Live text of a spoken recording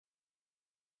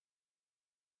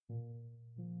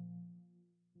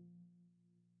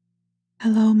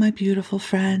Hello, my beautiful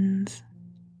friends.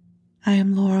 I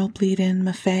am Laurel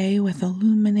Bleadon-Maffei with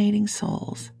Illuminating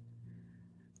Souls,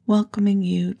 welcoming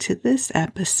you to this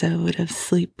episode of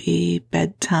Sleepy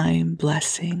Bedtime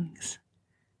Blessings,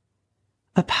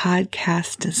 a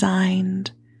podcast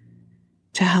designed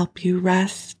to help you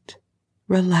rest,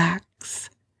 relax,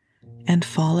 and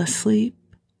fall asleep,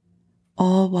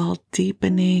 all while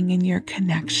deepening in your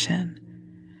connection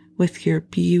with your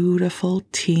beautiful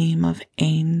team of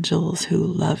angels who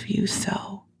love you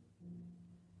so.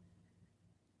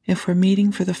 If we're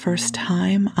meeting for the first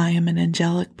time, I am an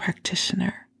angelic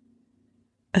practitioner,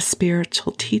 a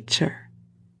spiritual teacher,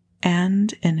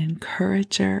 and an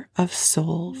encourager of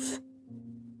souls.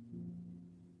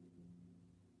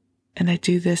 And I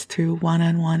do this through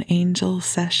one-on-one angel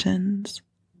sessions,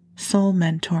 soul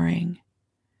mentoring,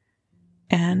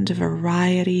 and a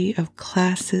variety of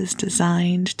classes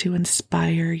designed to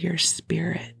inspire your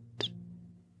spirit.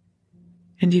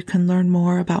 And you can learn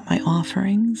more about my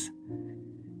offerings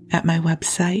at my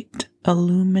website,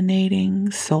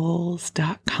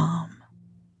 illuminatingsouls.com.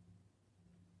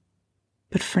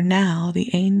 But for now,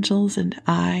 the angels and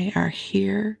I are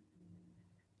here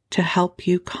to help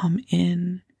you come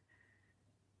in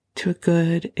to a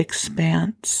good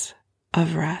expanse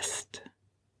of rest.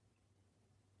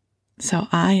 So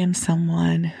I am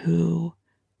someone who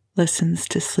listens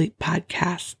to sleep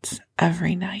podcasts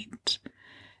every night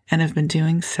and have been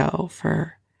doing so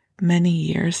for many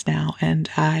years now, and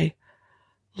I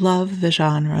love the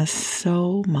genre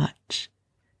so much.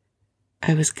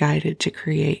 I was guided to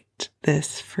create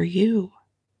this for you.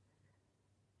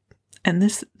 And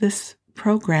this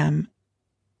program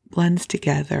blends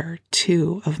together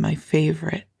two of my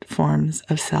favorite forms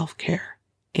of self-care,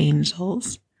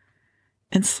 angels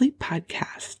and sleep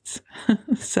podcasts.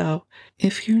 So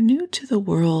if you're new to the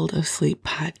world of sleep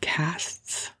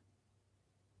podcasts,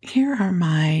 here are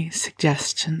my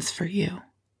suggestions for you.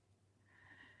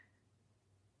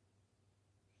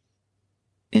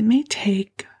 It may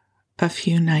take a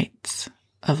few nights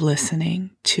of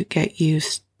listening to get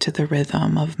used to the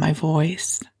rhythm of my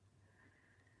voice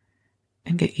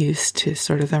and get used to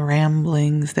sort of the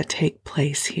ramblings that take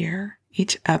place here.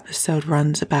 Each episode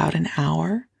runs about an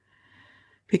hour,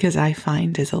 because I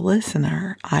find as a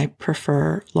listener, I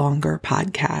prefer longer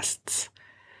podcasts.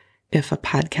 If a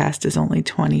podcast is only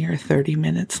 20 or 30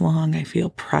 minutes long, I feel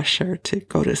pressure to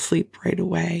go to sleep right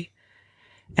away.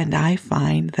 And I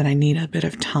find that I need a bit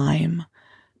of time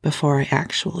before I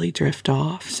actually drift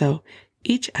off. So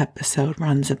each episode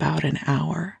runs about an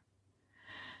hour.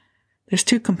 There's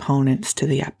two components to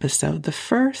the episode. The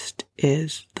first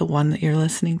is the one that you're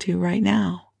listening to right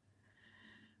now,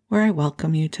 where I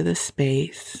welcome you to the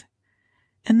space.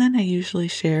 And then I usually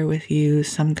share with you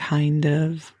some kind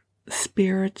of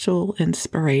spiritual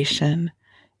inspiration,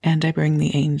 and I bring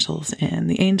the angels in.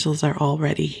 The angels are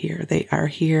already here. They are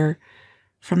here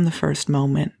from the first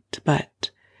moment,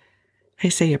 but I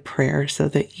say a prayer so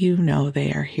that you know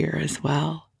they are here as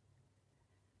well.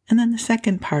 And then the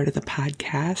second part of the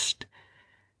podcast,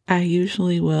 I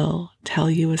usually will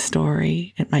tell you a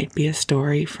story. It might be a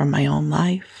story from my own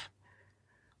life,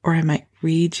 or I might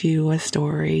read you a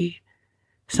story,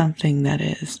 something that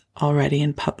is already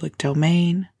in public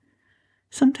domain.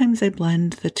 Sometimes I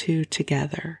blend the two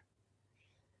together.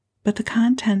 But the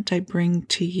content I bring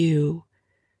to you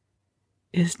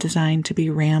is designed to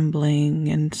be rambling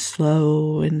and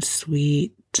slow and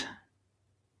sweet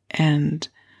and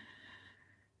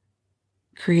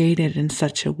created in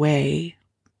such a way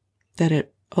that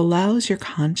it allows your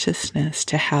consciousness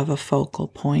to have a focal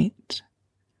point,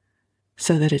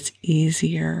 so that it's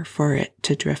easier for it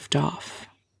to drift off.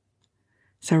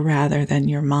 So rather than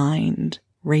your mind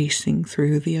racing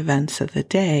through the events of the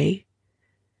day,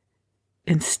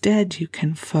 instead you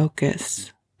can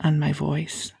focus on my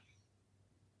voice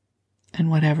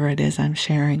and whatever it is I'm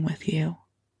sharing with you.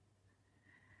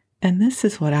 And this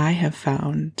is what I have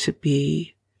found to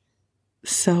be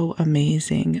so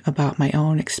amazing about my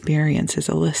own experience as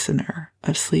a listener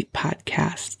of sleep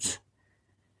podcasts,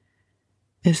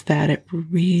 is that it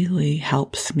really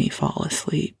helps me fall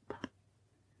asleep.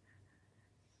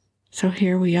 So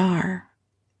here we are.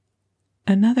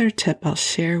 Another tip I'll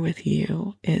share with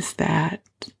you is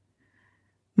that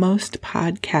most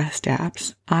podcast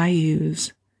apps, I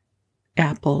use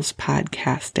Apple's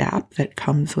podcast app that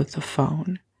comes with the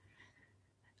phone.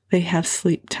 They have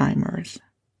sleep timers.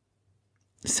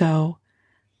 So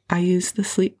I use the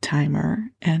sleep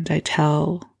timer and I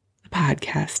tell the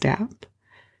podcast app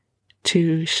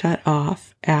to shut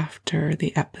off after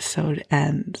the episode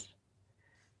ends.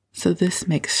 So this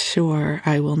makes sure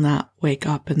I will not wake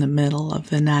up in the middle of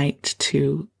the night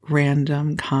to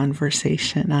random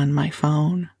conversation on my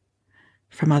phone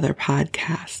from other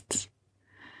podcasts.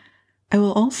 I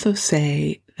will also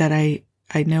say that I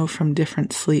know from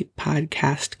different sleep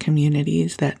podcast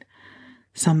communities that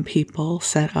some people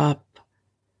set up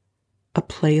a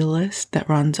playlist that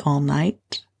runs all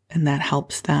night, and that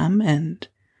helps them. And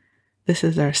this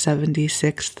is our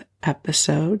 76th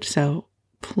episode, so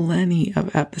plenty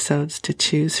of episodes to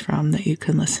choose from that you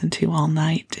can listen to all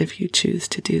night if you choose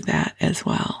to do that as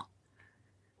well.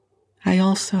 I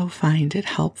also find it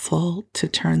helpful to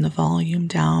turn the volume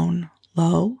down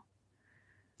low,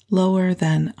 lower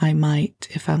than I might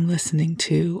if I'm listening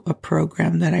to a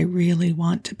program that I really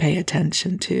want to pay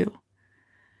attention to.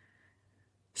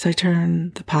 So I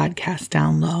turn the podcast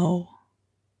down low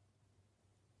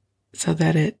so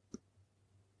that it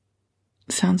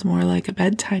sounds more like a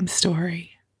bedtime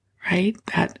story, right?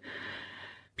 That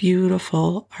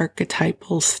beautiful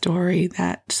archetypal story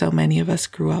that so many of us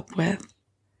grew up with,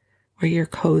 where you're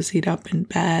cozied up in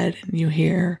bed and you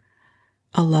hear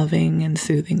a loving and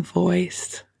soothing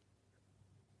voice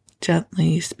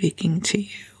gently speaking to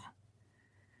you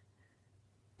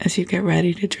as you get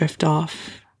ready to drift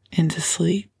off into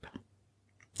sleep.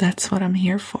 That's what I'm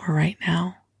here for right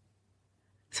now.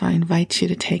 So I invite you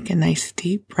to take a nice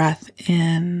deep breath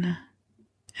in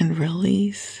and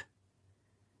release,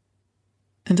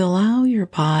 and allow your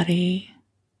body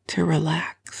to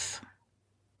relax,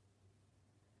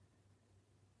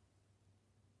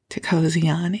 to cozy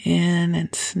on in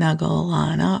and snuggle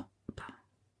on up,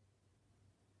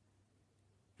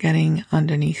 getting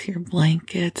underneath your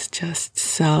blankets just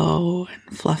so,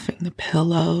 and fluffing the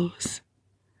pillows.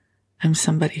 I'm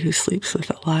somebody who sleeps with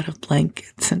a lot of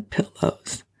blankets and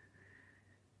pillows.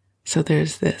 So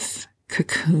there's this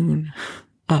cocoon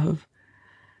of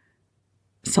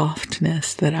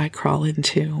softness that I crawl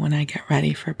into when I get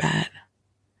ready for bed.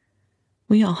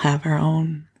 We all have our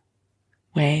own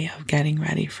way of getting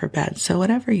ready for bed. So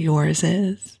whatever yours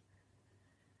is,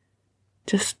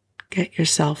 just get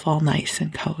yourself all nice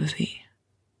and cozy.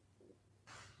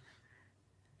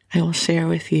 I will share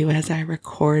with you as I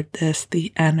record this,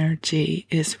 the energy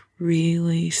is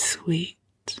really sweet.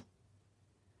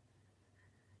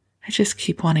 I just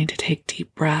keep wanting to take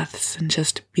deep breaths and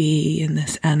just be in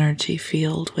this energy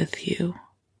field with you.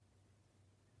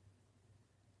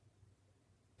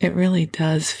 It really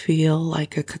does feel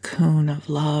like a cocoon of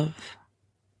love,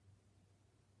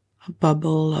 a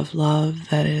bubble of love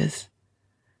that is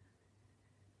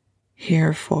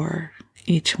here for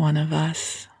each one of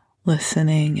us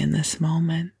listening in this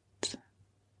moment.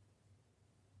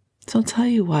 So I'll tell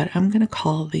you what, I'm going to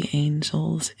call the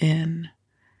angels in.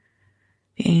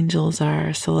 The angels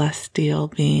are celestial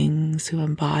beings who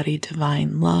embody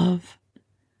divine love.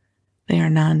 They are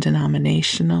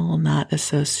non-denominational, not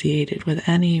associated with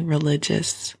any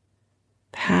religious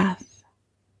path.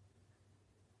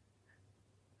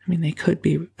 I mean, they could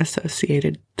be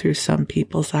associated through some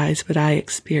people's eyes, but I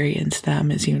experience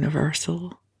them as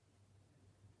universal.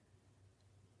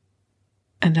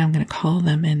 And I'm going to call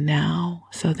them in now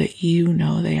so that you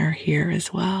know they are here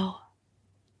as well.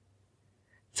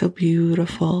 So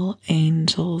beautiful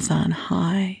angels on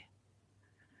high,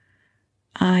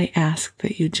 I ask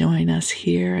that you join us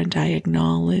here, and I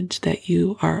acknowledge that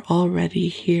you are already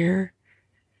here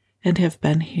and have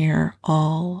been here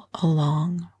all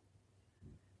along.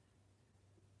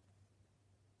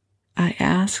 I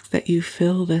ask that you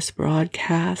fill this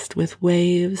broadcast with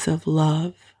waves of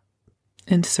love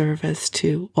in service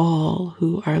to all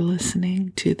who are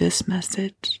listening to this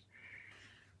message,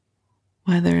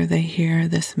 whether they hear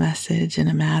this message in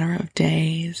a matter of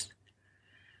days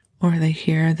or they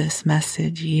hear this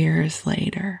message years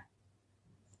later,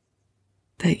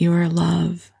 that your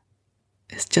love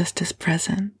is just as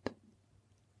present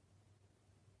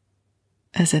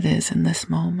as it is in this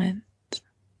moment.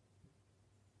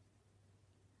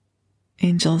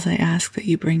 Angels, I ask that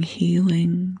you bring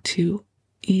healing to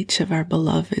each of our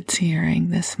beloveds hearing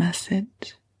this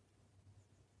message,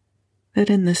 that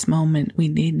in this moment we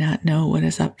need not know what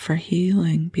is up for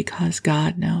healing because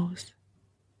God knows.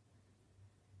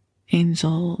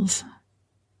 Angels,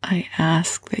 I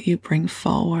ask that you bring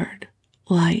forward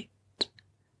light.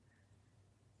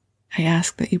 I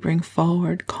ask that you bring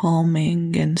forward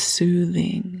calming and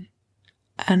soothing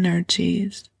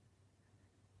energies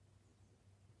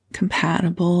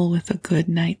compatible with a good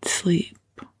night's sleep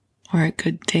or a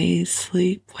good day's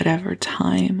sleep, whatever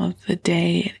time of the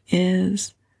day it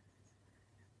is,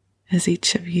 as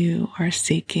each of you are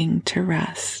seeking to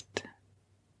rest.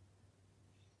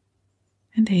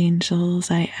 And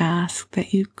angels, I ask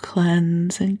that you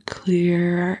cleanse and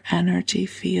clear our energy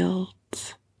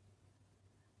fields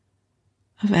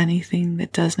of anything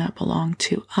that does not belong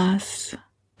to us,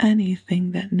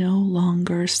 anything that no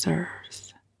longer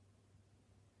serves.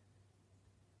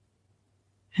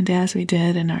 And as we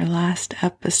did in our last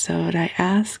episode, I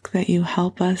ask that you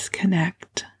help us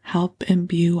connect, help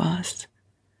imbue us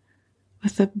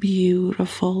with a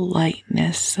beautiful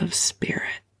lightness of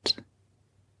spirit.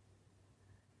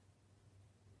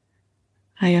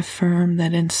 I affirm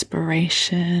that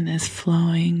inspiration is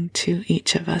flowing to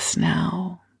each of us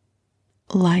now.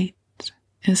 Light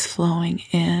is flowing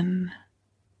in.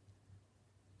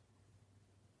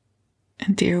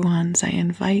 And dear ones, I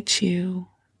invite you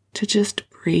to just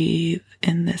breathe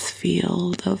in this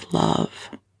field of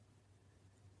love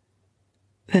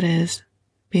that is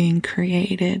being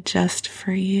created just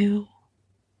for you.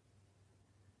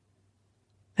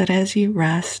 That as you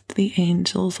rest, the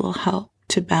angels will help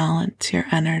to balance your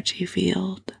energy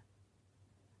field.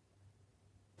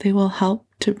 They will help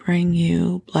to bring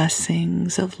you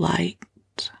blessings of light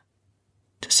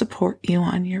to support you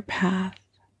on your path.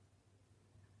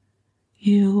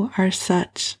 You are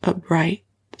such a bright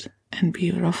and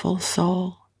beautiful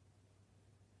soul.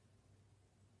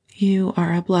 You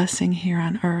are a blessing here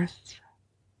on earth.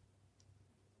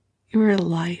 Your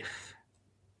life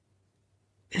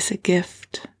is a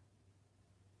gift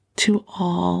to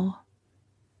all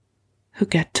who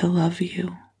get to love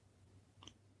you.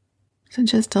 So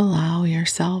just allow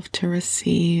yourself to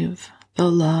receive the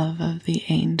love of the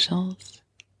angels.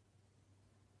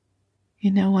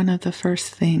 You know, one of the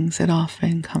first things that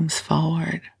often comes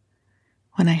forward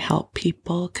when I help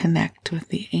people connect with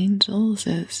the angels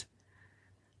is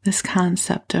this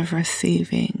concept of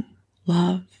receiving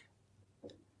love.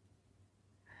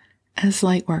 As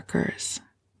light workers,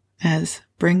 as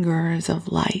bringers of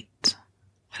light,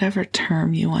 whatever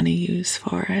term you want to use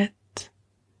for it,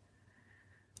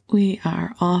 we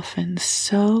are often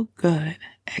so good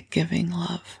at giving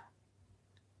love,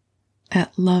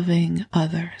 at loving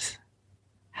others,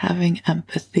 having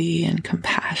empathy and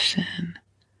compassion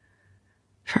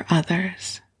for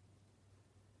others.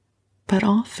 But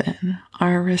often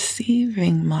our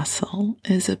receiving muscle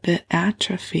is a bit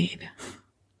atrophied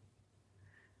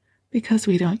because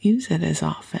we don't use it as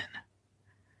often,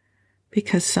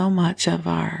 because so much of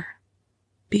our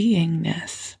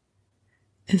beingness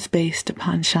is based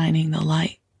upon shining the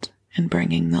light and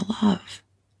bringing the love.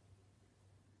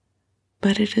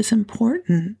 But it is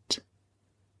important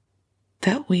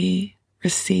that we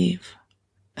receive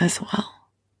as well.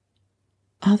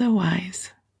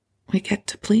 Otherwise, we get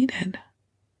depleted.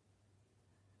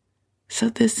 So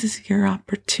this is your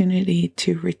opportunity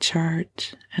to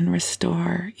recharge and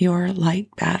restore your light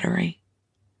battery,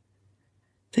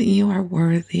 that you are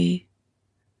worthy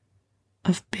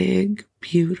of big,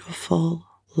 beautiful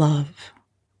love,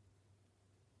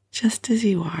 just as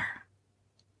you are.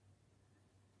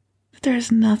 That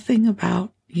there's nothing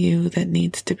about you that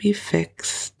needs to be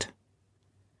fixed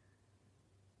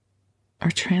or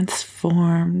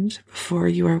transformed before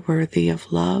you are worthy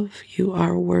of love. You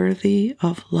are worthy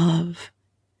of love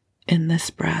in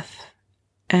this breath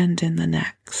and in the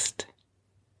next.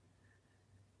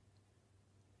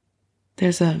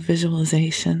 There's a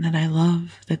visualization that I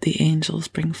love that the angels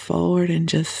bring forward, and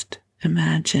just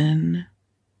imagine,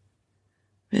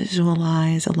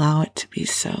 visualize, allow it to be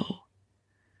so,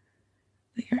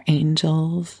 that your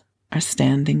angels are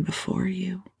standing before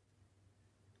you.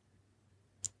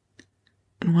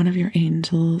 And one of your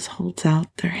angels holds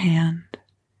out their hand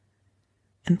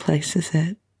and places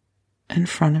it in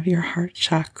front of your heart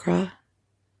chakra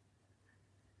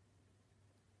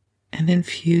and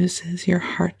infuses your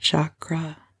heart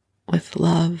chakra with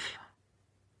love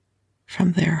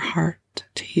from their heart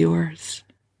to yours.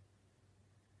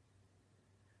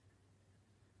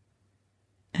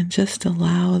 And just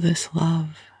allow this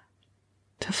love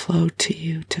to flow to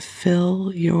you, to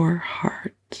fill your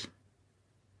heart.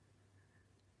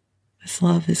 This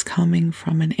love is coming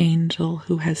from an angel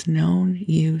who has known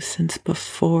you since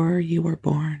before you were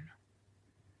born.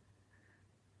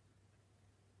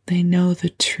 They know the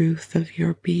truth of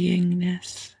your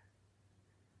beingness.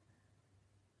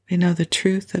 They know the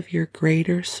truth of your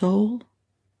greater soul.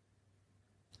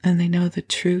 And they know the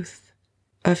truth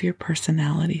of your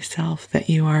personality self that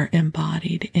you are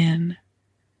embodied in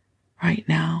right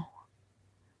now.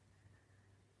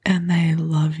 And they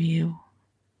love you.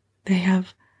 They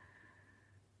have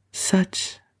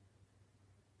such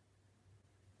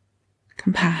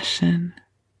compassion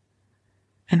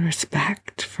and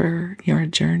respect for your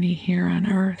journey here on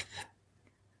earth.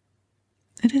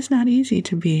 It is not easy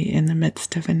to be in the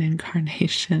midst of an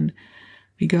incarnation.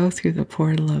 We go through the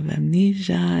portal of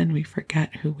amnesia and we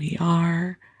forget who we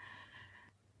are.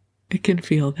 It can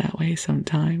feel that way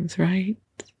sometimes, right?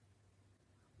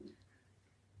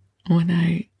 When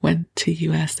I went to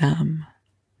USM,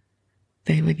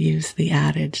 they would use the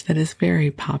adage that is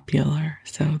very popular,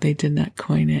 so they did not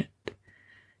coin it.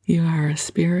 You are a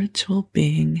spiritual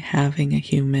being having a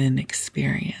human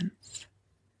experience.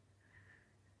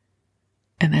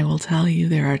 And I will tell you,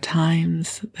 there are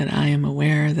times that I am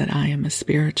aware that I am a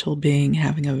spiritual being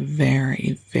having a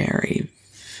very, very,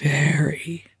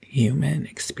 very human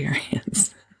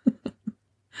experience.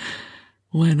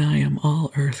 When I am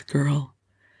all earth girl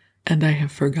and I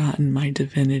have forgotten my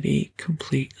divinity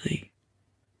completely.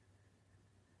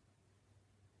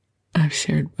 I've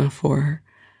shared before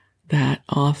that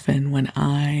often when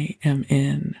I am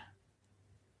in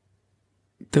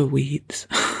the weeds,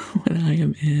 when I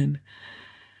am in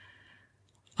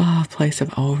a place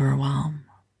of overwhelm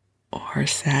or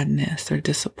sadness or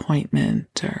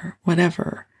disappointment or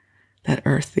whatever that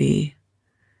earthy,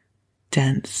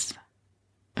 dense,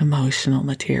 emotional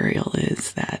material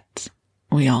is that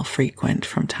we all frequent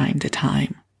from time to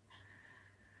time,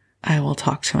 I will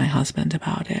talk to my husband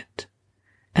about it.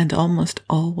 And almost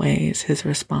always his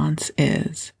response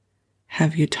is,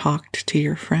 have you talked to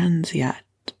your friends yet?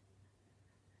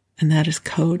 And that is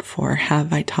code for,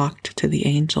 have I talked to the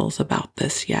angels about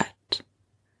this yet?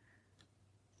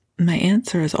 My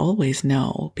answer is always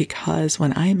no, because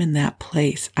when I'm in that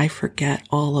place, I forget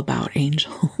all about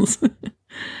angels,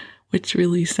 which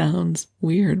really sounds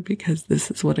weird because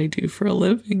this is what I do for a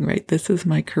living, right? This is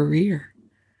my career.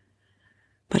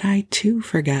 But I too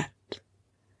forget.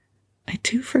 I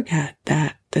do forget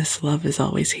that this love is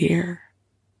always here.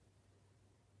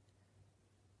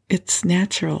 It's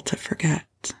natural to forget.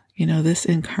 This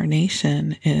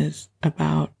incarnation is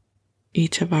about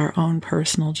each of our own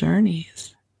personal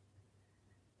journeys.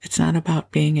 It's not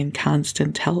about being in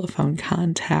constant telephone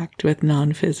contact with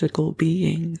non-physical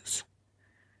beings.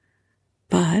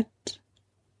 But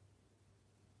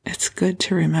it's good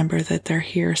to remember that they're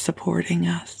here supporting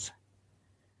us.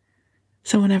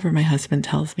 So whenever my husband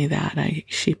tells me that, I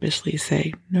sheepishly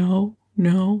say, no,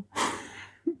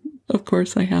 of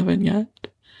course I haven't yet.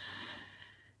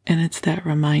 And it's that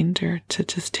reminder to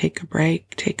just take a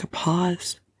break, take a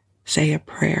pause, say a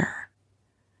prayer.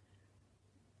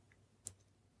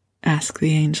 Ask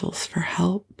the angels for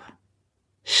help.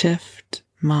 Shift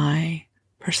my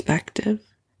perspective.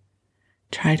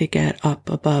 Try to get up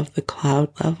above the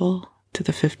cloud level to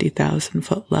the 50,000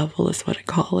 foot level is what I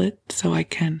call it, so I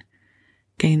can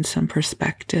gain some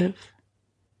perspective,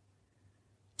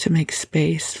 to make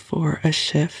space for a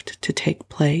shift to take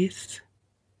place.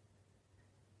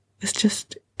 This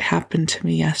just happened to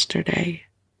me yesterday.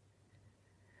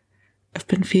 I've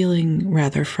been feeling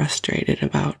rather frustrated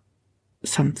about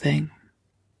something.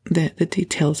 The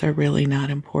details are really not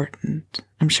important.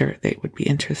 I'm sure they would be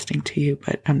interesting to you,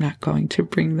 but I'm not going to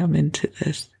bring them into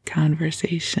this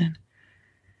conversation.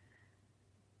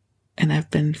 And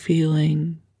I've been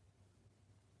feeling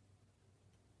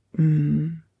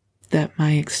that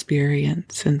my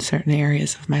experience in certain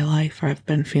areas of my life, I've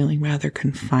been feeling rather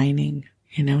confining,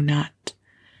 not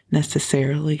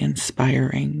necessarily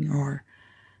inspiring or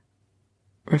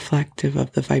reflective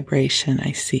of the vibration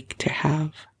I seek to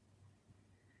have.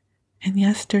 And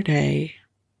yesterday,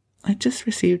 I just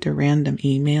received a random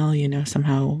email.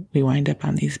 Somehow we wind up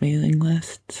on these mailing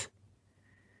lists.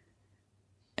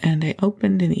 And I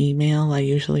opened an email I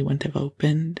usually wouldn't have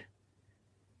opened.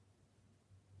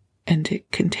 And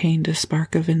it contained a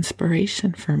spark of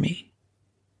inspiration for me.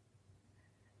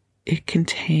 It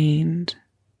contained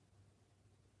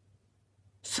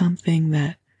something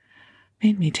that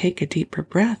made me take a deeper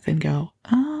breath and go,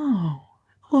 oh,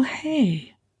 well,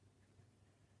 hey,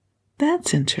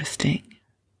 that's interesting.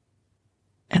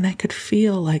 And I could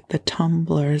feel like the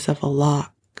tumblers of a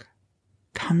lock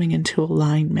coming into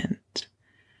alignment,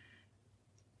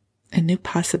 a new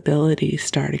possibility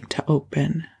starting to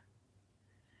open.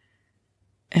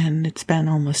 And it's been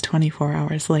almost 24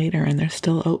 hours later and they're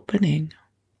still opening.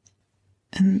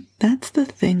 And that's the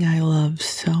thing I love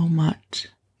so much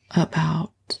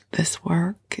about this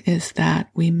work, is that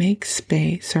we make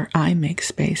space, or I make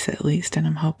space at least, and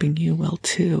I'm hoping you will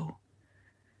too.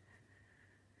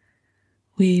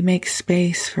 We make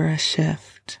space for a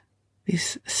shift,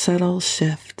 these subtle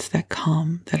shifts that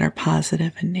come that are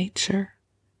positive in nature,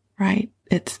 right?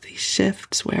 It's these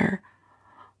shifts where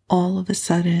all of a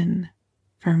sudden,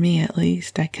 for me at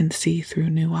least, I can see through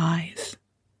new eyes.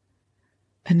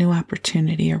 A new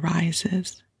opportunity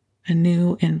arises. A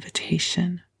new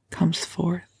invitation comes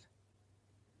forth.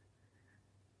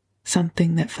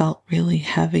 Something that felt really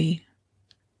heavy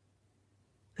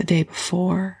the day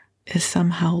before is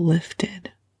somehow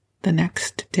lifted the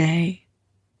next day,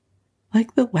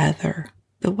 like the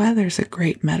weather's a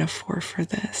great metaphor for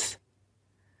this.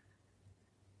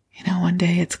 One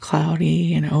day it's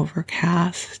cloudy and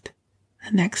overcast.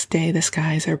 The next day the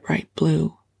skies are bright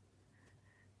blue.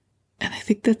 And I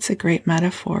think that's a great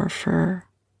metaphor for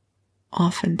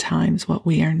oftentimes what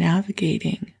we are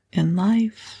navigating in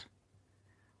life.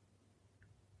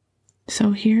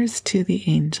 So here's to the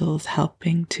angels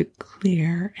helping to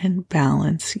clear and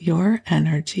balance your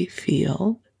energy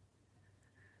field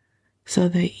so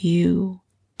that you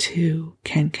too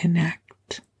can connect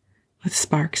with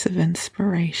sparks of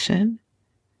inspiration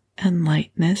and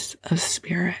lightness of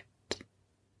spirit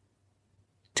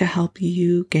to help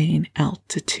you gain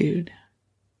altitude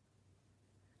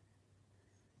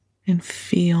and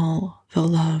feel the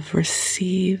love,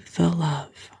 receive the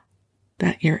love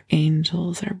that your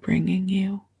angels are bringing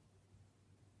you.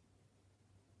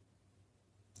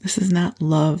 This is not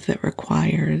love that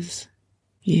requires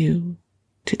you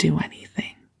to do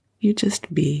anything. You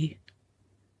just be.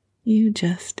 You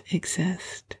just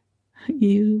exist.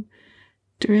 You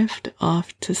drift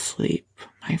off to sleep,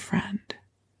 my friend.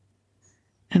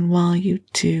 And while you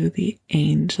do, the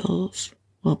angels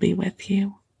will be with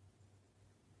you,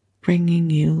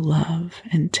 bringing you love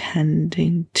and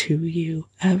tending to you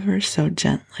ever so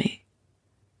gently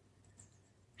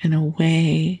in a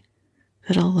way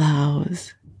that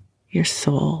allows your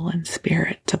soul and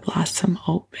spirit to blossom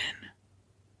open.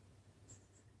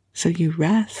 So you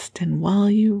rest, and while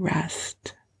you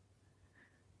rest,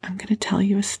 I'm going to tell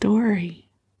you a story.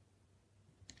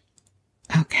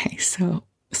 Okay, so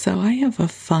I have a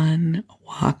fun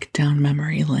walk down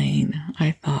memory lane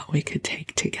I thought we could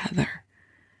take together.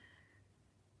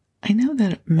 I know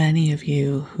that many of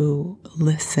you who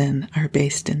listen are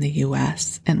based in the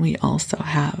US, and we also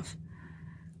have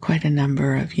quite a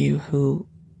number of you who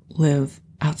live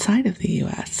outside of the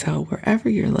US. So wherever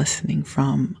you're listening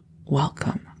from,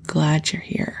 welcome. Glad you're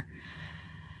here.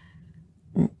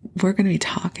 We're going to be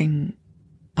talking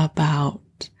about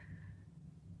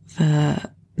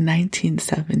the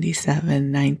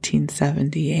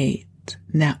 1977-1978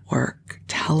 network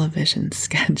television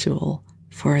schedule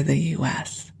for the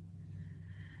US.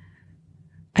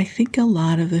 I think a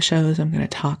lot of the shows I'm going to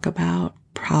talk about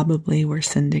probably were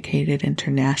syndicated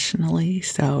internationally,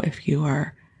 so if you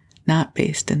are not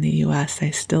based in the US,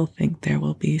 I still think there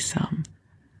will be some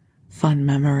fun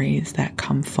memories that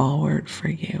come forward for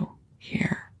you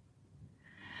here.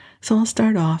 So I'll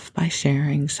start off by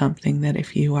sharing something that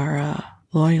if you are a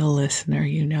loyal listener,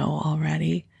 you know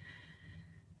already,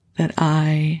 that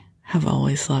I have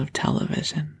always loved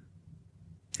television.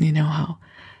 You know how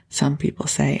some people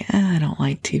say, I don't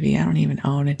like TV, I don't even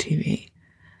own a TV.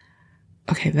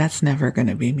 Okay, that's never going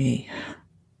to be me.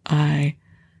 I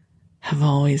have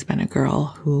always been a girl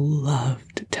who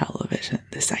loved television.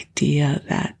 This idea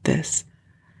that this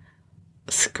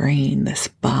screen, this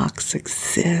box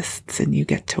exists and you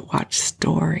get to watch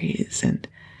stories and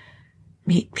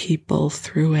meet people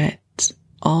through it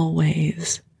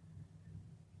always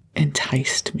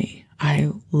enticed me.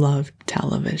 I loved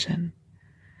television.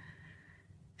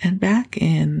 And back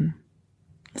in,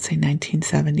 let's say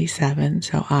 1977,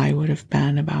 so I would have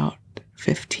been about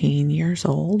 15 years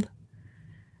old.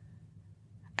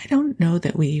 I don't know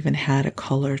that we even had a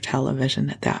color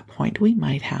television at that point. We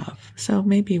might have, so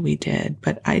maybe we did,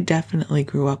 but I definitely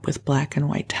grew up with black and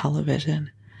white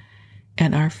television,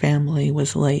 and our family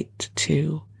was late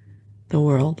to the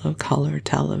world of color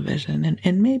television,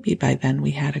 and maybe by then we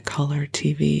had a color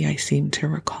TV, I seem to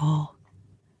recall.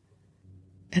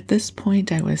 At this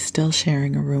point, I was still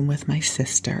sharing a room with my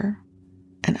sister,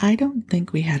 and I don't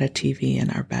think we had a TV in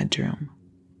our bedroom.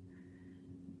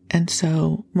 And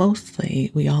so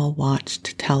mostly we all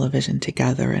watched television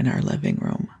together in our living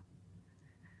room.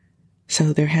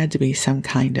 So there had to be some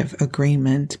kind of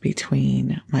agreement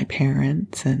between my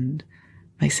parents and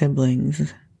my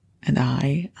siblings and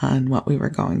I on what we were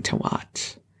going to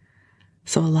watch.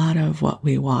 So a lot of what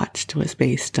we watched was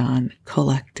based on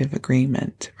collective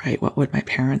agreement, right? What would my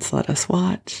parents let us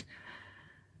watch?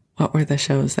 What were the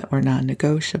shows that were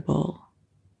non-negotiable?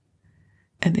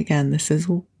 And again, this is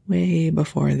way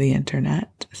before the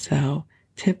internet. So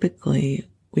typically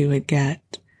we would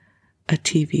get a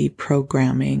TV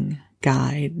programming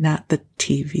guide, not the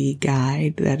TV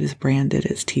guide that is branded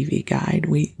as TV guide.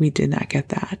 We did not get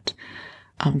that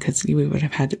because we would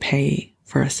have had to pay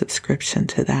for a subscription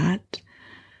to that.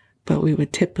 But we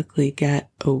would typically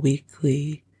get a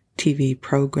weekly TV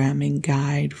programming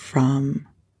guide from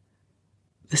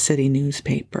the city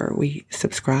newspaper. We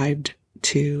subscribed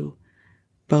to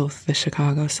both the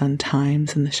Chicago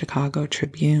Sun-Times and the Chicago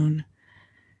Tribune.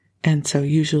 And so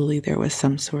usually there was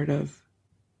some sort of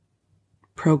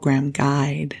program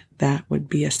guide that would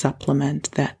be a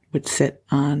supplement that would sit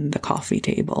on the coffee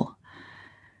table.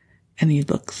 And you'd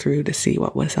look through to see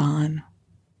what was on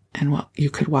and what you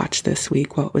could watch this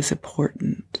week, what was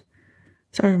important.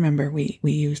 So I remember we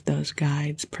used those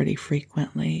guides pretty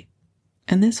frequently.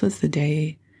 And this was the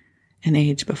day and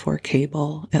age before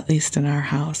cable, at least in our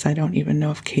house. I don't even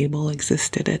know if cable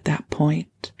existed at that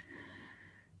point.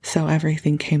 So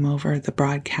everything came over the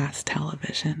broadcast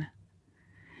television.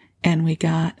 And we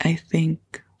got, I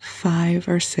think, 5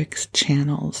 or 6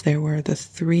 channels. There were the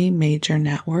 3 major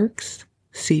networks,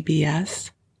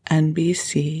 CBS,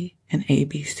 NBC, and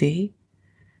ABC.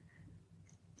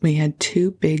 We had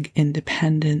 2 big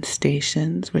independent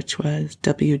stations, which was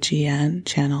WGN,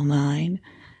 Channel 9,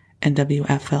 and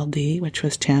WFLD, which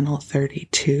was Channel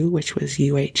 32, which was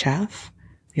UHF.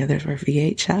 The others were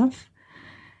VHF.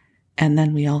 And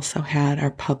then we also had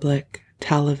our public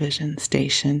television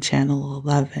station, Channel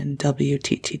 11,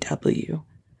 WTTW.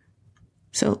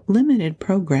 So limited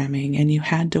programming, and you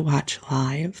had to watch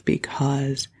live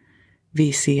because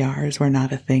VCRs were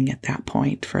not a thing at that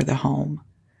point for the home.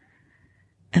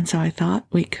 And so I thought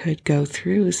we could go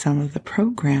through some of the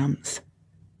programs.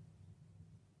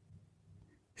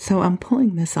 So I'm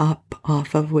pulling this up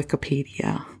off of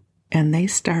Wikipedia, and they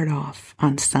start off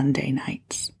on Sunday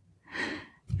nights.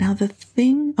 Now, the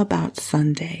thing about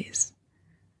Sundays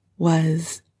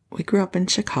was we grew up in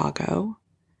Chicago,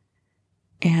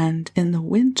 and in the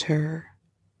winter,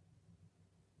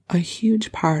 a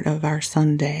huge part of our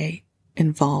Sunday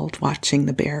involved watching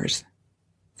the Bears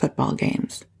football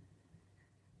games.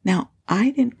 Now,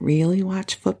 I didn't really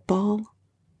watch football,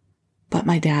 but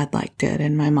my dad liked it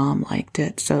and my mom liked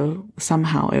it, so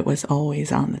somehow it was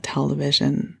always on the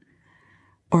television,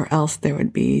 or else there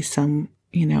would be some,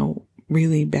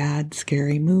 really bad,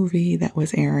 scary movie that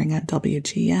was airing at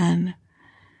WGN.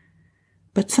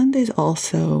 But Sundays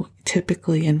also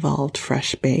typically involved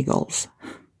fresh bagels.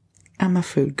 I'm a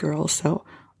food girl, so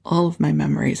all of my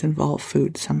memories involve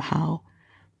food somehow.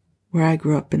 Where I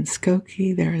grew up in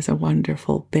Skokie, there is a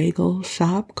wonderful bagel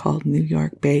shop called New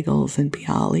York Bagels and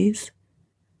Bialys.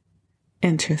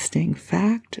 Interesting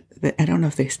fact, that I don't know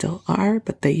if they still are,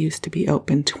 but they used to be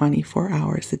open 24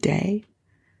 hours a day.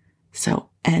 So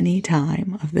any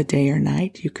time of the day or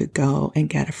night, you could go and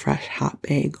get a fresh hot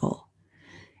bagel.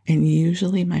 And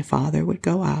usually my father would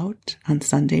go out on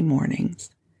Sunday mornings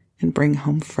and bring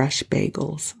home fresh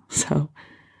bagels. So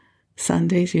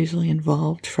Sundays usually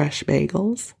involved fresh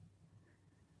bagels.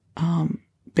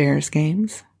 Bears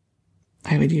games.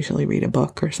 I would usually read a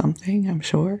book or something, I'm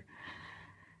sure.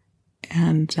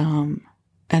 And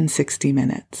 60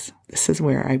 Minutes. This is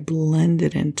where I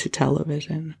blended into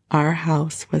television. Our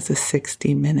house was a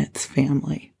 60 Minutes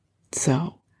family.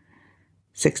 So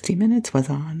 60 Minutes was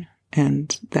on,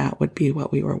 and that would be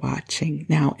what we were watching.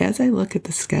 Now, as I look at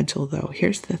the schedule, though,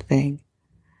 here's the thing.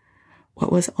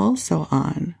 What was also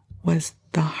on was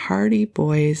the Hardy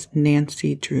Boys'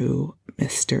 Nancy Drew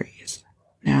Mysteries.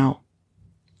 Now,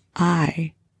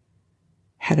 I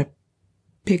had a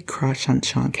big crush on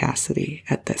Sean Cassidy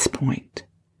at this point.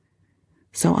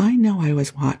 So I know I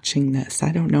was watching this.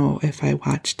 I don't know if I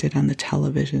watched it on the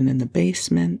television in the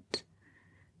basement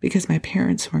because my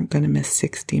parents weren't going to miss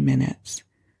 60 Minutes.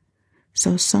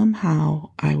 So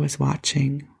somehow I was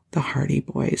watching the Hardy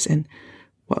Boys, and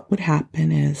what would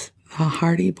happen is the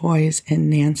Hardy Boys and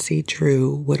Nancy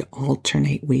Drew would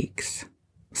alternate weeks.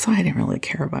 So I didn't really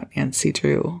care about Nancy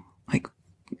Drew. Like,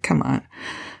 come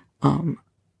on.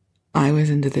 I was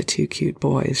into the 2 cute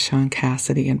boys, Sean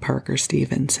Cassidy and Parker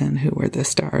Stevenson, who were the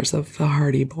stars of the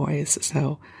Hardy Boys.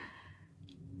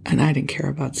 And I didn't care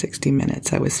about 60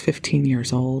 Minutes. I was 15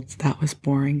 years old. That was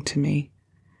boring to me.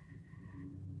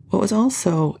 What was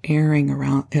also airing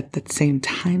around at the same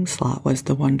time slot was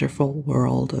The Wonderful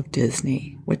World of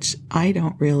Disney, which I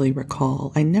don't really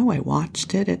recall. I know I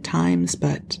watched it at times,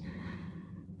 but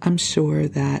I'm sure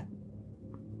that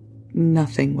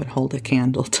nothing would hold a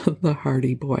candle to the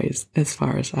Hardy Boys as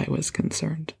far as I was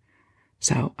concerned.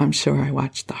 So I'm sure I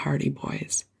watched the Hardy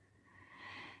Boys.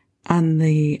 On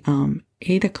the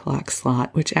 8 o'clock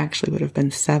slot, which actually would have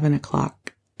been 7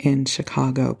 o'clock in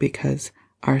Chicago because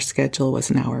our schedule was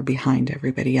an hour behind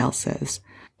everybody else's,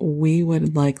 we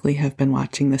would likely have been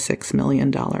watching The $6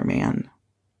 Million Man.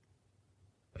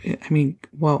 I mean,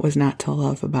 what was not to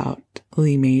love about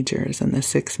Lee Majors and the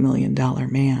 $6 Million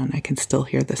Man? I can still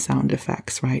hear the sound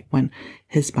effects, right, when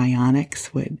his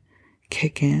bionics would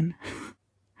kick in.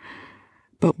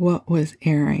 But what was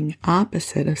airing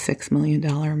opposite of $6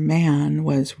 Million Man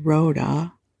was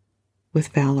Rhoda with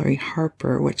Valerie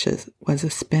Harper, which was a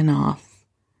spin-off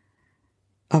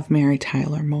of Mary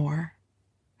Tyler Moore.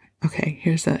 Okay,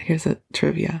 here's a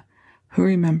trivia. Who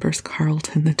remembers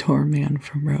Carlton the doorman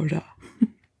from Rhoda?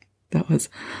 That was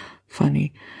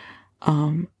funny.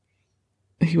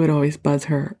 He would always buzz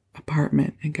her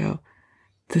apartment and go,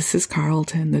 "This is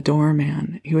Carlton the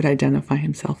doorman." He would identify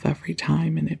himself every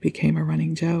time, and it became a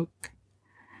running joke.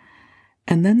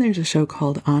 And then there's a show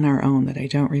called On Our Own that I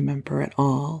don't remember at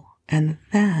all. And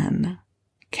then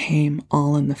came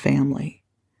All in the Family,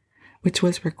 which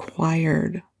was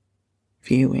required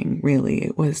viewing, really.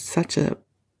 It was such a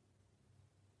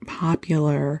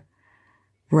popular,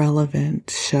 relevant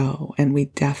show, and we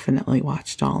definitely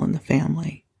watched All in the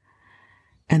Family.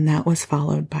 And that was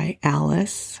followed by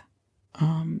Alice,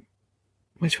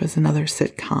 which was another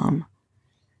sitcom.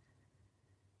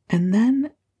 And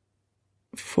then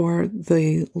for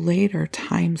the later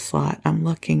time slot, I'm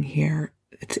looking here,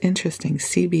 it's interesting.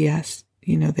 CBS,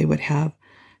 they would have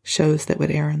shows that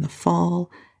would air in the fall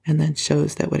and then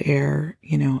shows that would air,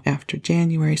 after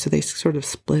January. So they sort of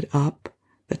split up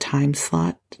the time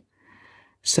slot.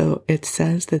 So it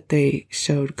says that they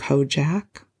showed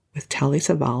Kojak with Telly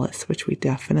Savalas, which we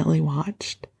definitely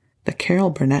watched. The Carol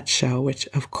Burnett Show, which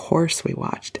of course we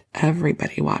watched.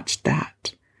 Everybody watched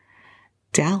that.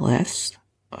 Dallas,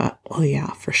 well,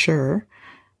 yeah, for sure.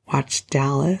 Watched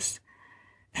Dallas.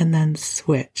 And then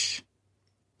Switch,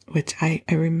 which I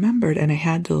remembered and I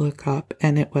had to look up,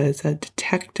 and it was a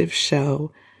detective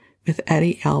show with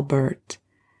Eddie Albert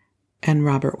and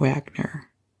Robert Wagner,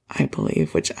 I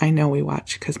believe, which I know we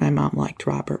watched because my mom liked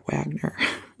Robert Wagner.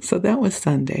 So that was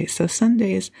Sundays. So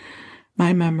Sundays,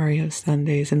 my memory of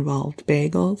Sundays involved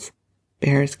bagels,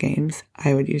 Bears games.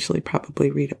 I would usually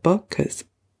probably read a book because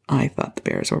I thought the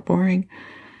Bears were boring,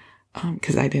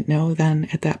 because I didn't know then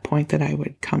at that point that I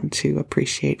would come to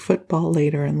appreciate football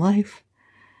later in life.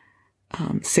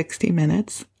 60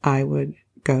 Minutes, I would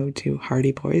go to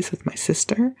Hardy Boys with my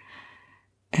sister,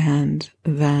 and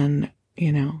then,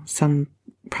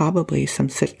 probably some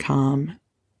sitcom,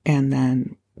 and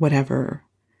then whatever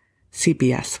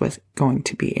CBS was going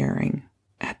to be airing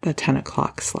at the 10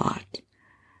 o'clock slot,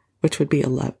 which would be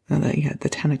 11. The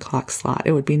 10 o'clock slot.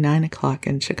 It would be 9 o'clock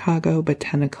in Chicago, but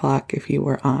 10 o'clock if you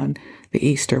were on the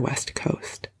East or West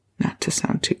Coast. Not to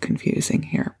sound too confusing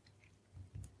here.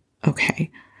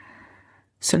 Okay,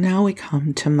 so now we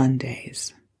come to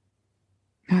Mondays.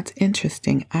 Now it's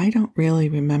interesting. I don't really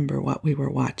remember what we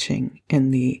were watching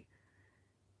in the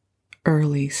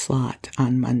early slot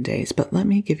on Mondays, but let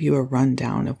me give you a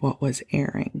rundown of what was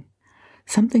airing.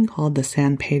 Something called the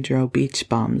San Pedro Beach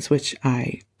Bums, which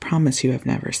I promise you have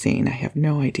never seen. I have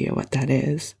no idea what that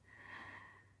is.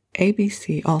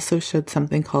 ABC also showed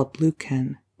something called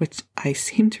Lucan, which I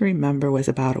seem to remember was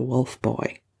about a wolf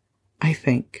boy. I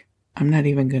think. I'm not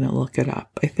even going to look it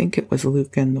up. I think it was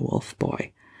Lucan the Wolf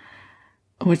Boy,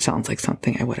 which sounds like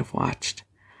something I would have watched.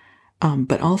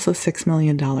 But also $6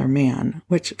 Million Man,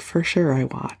 which for sure I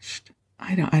watched.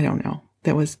 I don't know.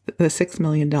 That was the $6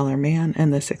 Million Man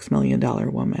and the $6 Million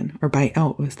Woman.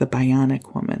 It was the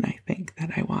Bionic Woman, I think,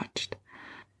 that I watched.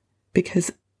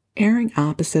 Because airing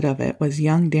opposite of it was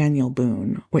Young Daniel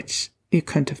Boone, which you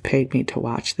couldn't have paid me to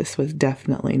watch. This was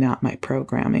definitely not my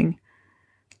programming.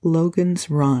 Logan's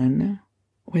Run,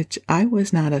 which I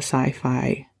was not a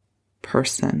sci-fi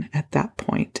person at that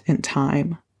point in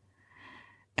time.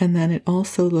 And then it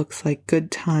also looks like Good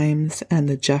Times and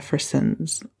The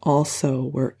Jeffersons also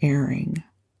were airing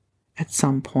at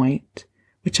some point,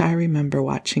 which I remember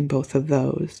watching both of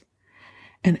those.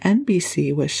 And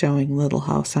NBC was showing Little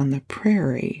House on the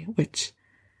Prairie, which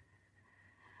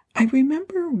I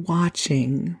remember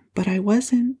watching, but I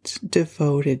wasn't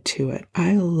devoted to it.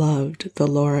 I loved the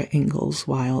Laura Ingalls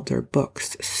Wilder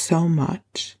books so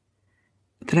much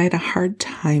that I had a hard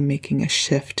time making a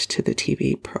shift to the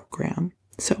TV program.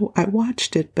 So I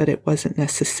watched it, but it wasn't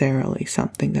necessarily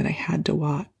something that I had to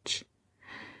watch.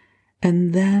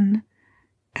 And then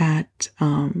at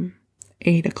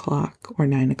 8 o'clock or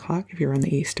 9 o'clock, if you're on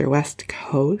the East or West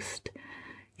Coast,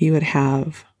 you would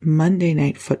have Monday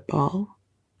Night Football,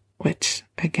 which,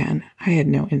 again, I had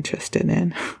no interest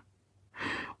in,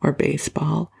 or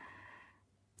baseball.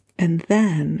 And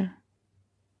then,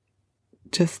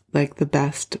 just like the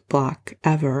best block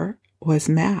ever, was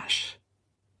MASH.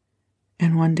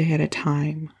 And One Day at a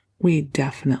Time, we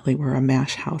definitely were a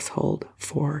MASH household,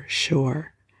 for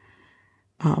sure.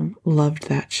 Loved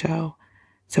that show.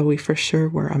 So we for sure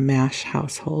were a MASH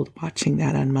household watching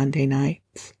that on Monday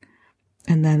nights.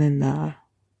 And then in the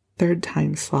third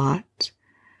time slot,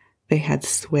 they had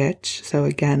Switch. So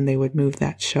again, they would move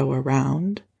that show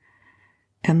around.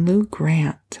 And Lou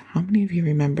Grant. How many of you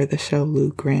remember the show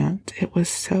Lou Grant? It was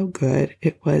so good.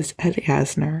 It was Ed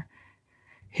Asner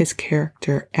his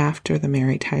character after the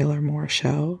Mary Tyler Moore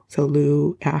Show. So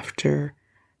Lou after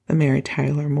the Mary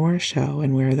Tyler Moore Show,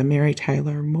 and where the Mary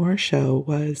Tyler Moore Show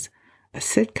was a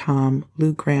sitcom,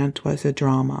 Lou Grant was a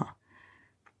drama.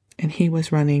 And he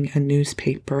was running a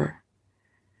newspaper.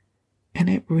 And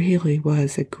it really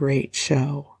was a great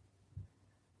show.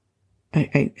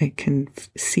 I can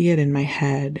see it in my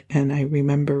head, and I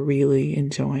remember really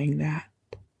enjoying that.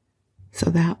 So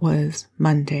that was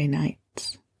Monday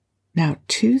nights. Now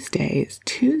Tuesday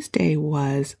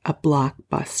was a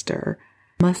blockbuster.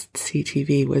 Must-see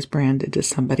TV was branded to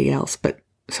somebody else, but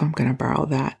so I'm going to borrow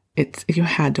that. You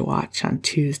had to watch on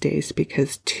Tuesdays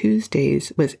because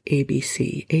Tuesdays was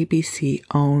ABC. ABC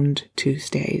owned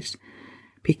Tuesdays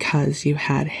because you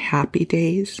had Happy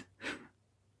Days,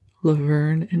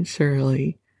 Laverne and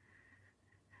Shirley,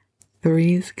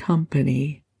 Three's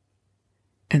Company,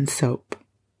 and Soap.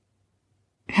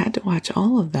 I had to watch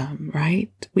all of them,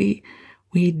 right? We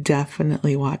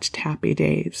definitely watched Happy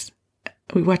Days.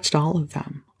 We watched all of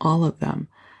them.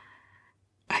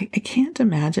 I can't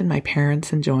imagine my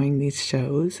parents enjoying these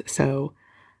shows, so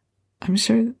I'm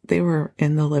sure they were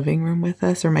in the living room with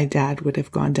us, or my dad would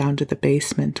have gone down to the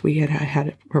basement. I had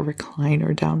a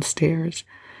recliner downstairs,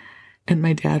 and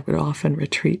my dad would often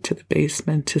retreat to the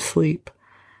basement to sleep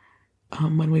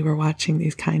when we were watching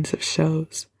these kinds of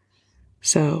shows.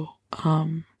 So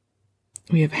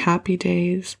we have Happy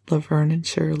Days, Laverne and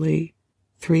Shirley,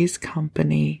 Three's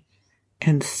Company,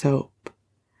 and Soap.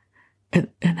 And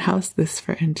how's this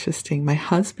for interesting? My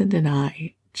husband and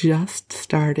I just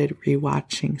started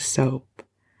rewatching Soap.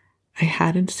 I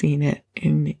hadn't seen it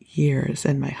in years,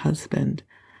 and my husband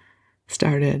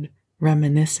started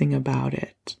reminiscing about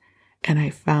it. And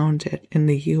I found it in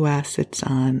the US. It's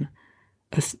on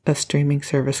a streaming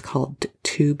service called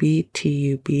Tubi,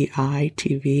 Tubi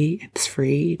TV. It's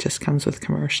free. It just comes with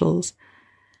commercials.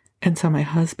 And so my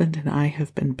husband and I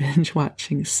have been binge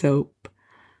watching Soap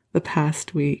the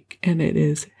past week, and it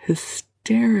is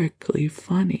hysterically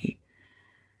funny.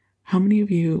 How many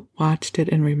of you watched it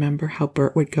and remember how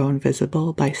Bert would go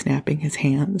invisible by snapping his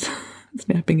hands,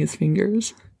 snapping his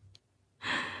fingers?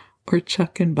 Or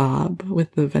Chuck and Bob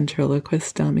with the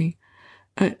ventriloquist dummy?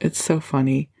 It's so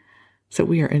funny. So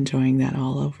we are enjoying that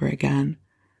all over again.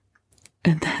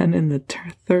 And then in the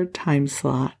third time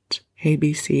slot,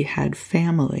 ABC had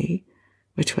Family,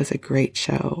 which was a great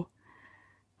show.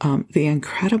 The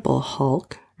Incredible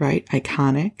Hulk, right?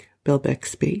 Iconic, Bill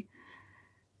Bixby.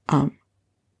 And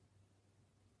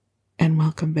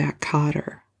Welcome Back,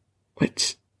 Kotter,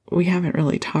 which we haven't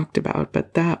really talked about,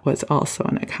 but that was also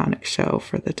an iconic show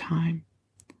for the time.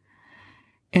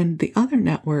 And the other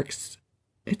networks,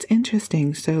 it's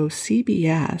interesting. So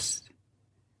CBS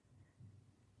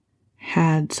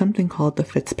had something called the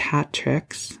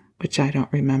Fitzpatricks, which I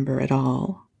don't remember at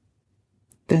all.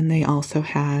 Then they also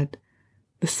had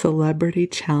the Celebrity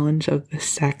Challenge of the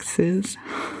Sexes.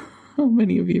 How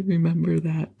many of you remember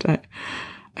that?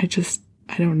 I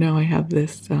don't know. I have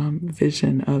this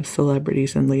vision of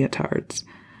celebrities in leotards.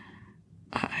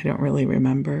 I don't really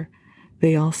remember.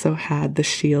 They also had the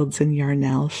Shields and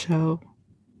Yarnell show,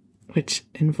 which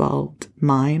involved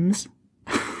mimes.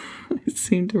 I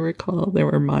seem to recall there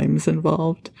were mimes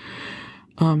involved.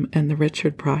 And the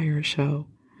Richard Pryor show.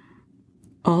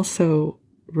 Also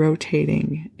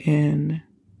rotating in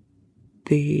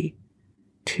the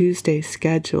Tuesday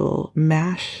schedule,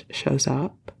 MASH shows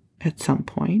up at some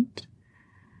point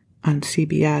on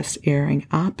CBS, airing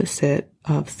opposite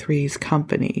of Three's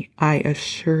Company. I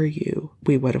assure you,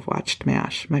 we would have watched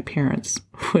MASH. My parents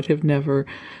would have never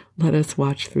let us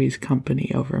watch Three's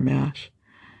Company over MASH.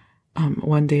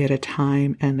 One Day at a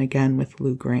Time, and again with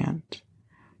Lou Grant.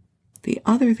 The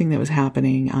other thing that was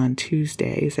happening on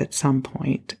Tuesdays at some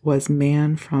point was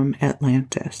Man from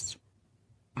Atlantis.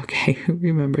 Okay, who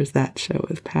remembers that show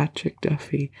with Patrick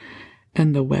Duffy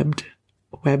and the webbed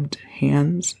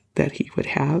hands that he would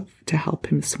have to help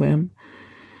him swim?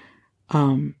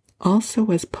 Also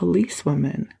was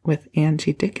Policewoman with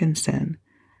Angie Dickinson,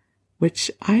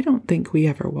 which I don't think we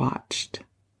ever watched,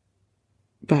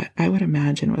 but I would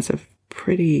imagine was a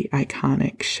pretty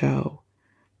iconic show.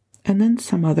 And then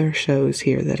some other shows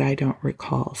here that I don't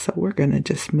recall, so we're going to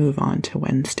just move on to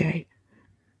Wednesday.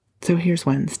 So here's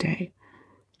Wednesday.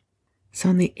 So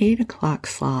in the 8 o'clock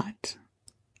slot,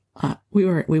 we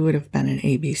would have been an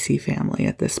ABC family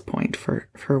at this point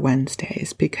for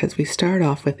Wednesdays, because we start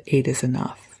off with 8 is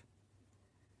Enough,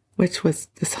 which was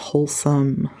this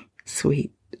wholesome,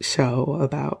 sweet show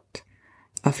about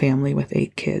a family with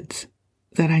 8 kids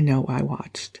that I know I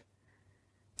watched.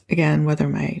 Again, whether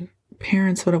my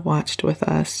parents would have watched with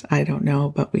us, I don't know,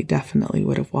 but we definitely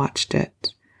would have watched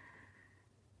it.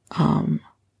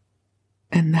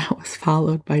 And that was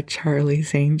followed by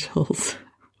Charlie's Angels,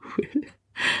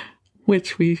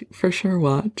 which we for sure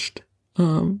watched.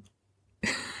 I'm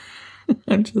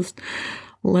just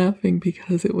laughing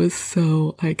because it was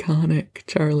so iconic,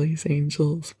 Charlie's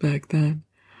Angels back then.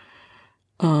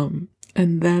 And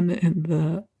then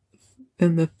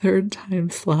in the third time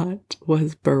slot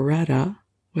was Beretta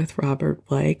with Robert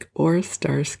Blake or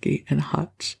Starsky and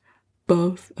Hutch,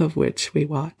 both of which we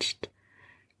watched.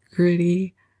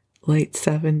 Gritty, late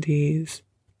 70s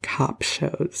cop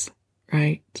shows,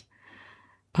 right?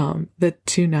 That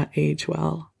do not age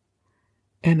well.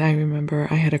 And I remember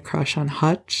I had a crush on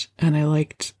Hutch, and I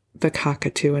liked the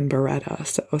Cockatoo and Beretta,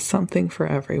 so it was something for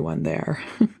everyone there.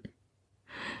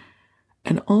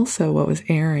 And also what was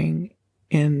airing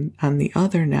on the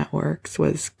other networks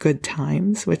was Good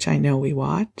Times, which I know we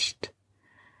watched.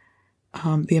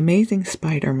 The Amazing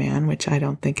Spider-Man, which I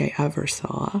don't think I ever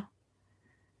saw.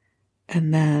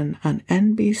 And then on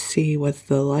NBC was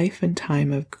The Life and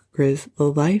Times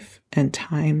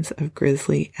of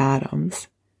Grizzly Adams,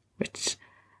 which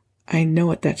I know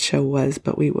what that show was,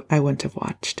 but I wouldn't have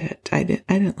watched it. I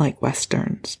didn't like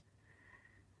Westerns.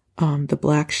 The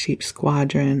Black Sheep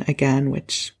Squadron, again,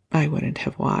 which I wouldn't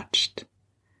have watched.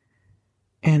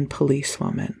 And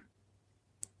Policewoman.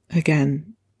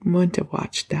 Again, wouldn't have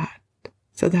watched that.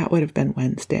 So that would have been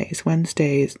Wednesdays.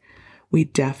 Wednesdays, we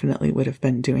definitely would have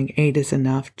been doing 8 is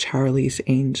Enough, Charlie's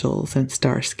Angels, and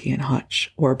Starsky and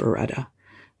Hutch, or Beretta,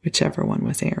 whichever one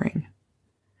was airing.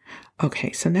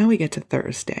 Okay, so now we get to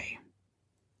Thursday.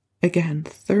 Again,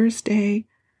 Thursday,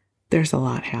 there's a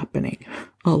lot happening.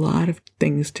 A lot of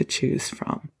things to choose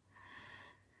from.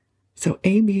 So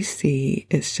ABC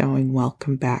is showing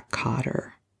Welcome Back,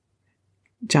 Kotter.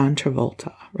 John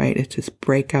Travolta, right? It's his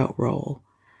breakout role.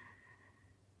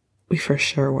 We for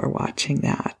sure were watching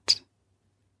that.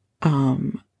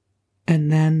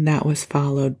 And then that was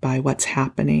followed by What's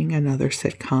Happening, another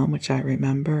sitcom, which I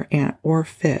remember, or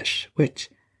Fish, which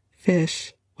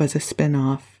Fish was a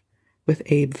spinoff with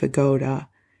Abe Vigoda.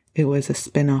 It was a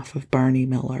spinoff of Barney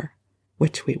Miller,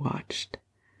 which we watched.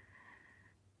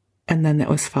 And then that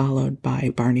was followed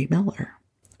by Barney Miller,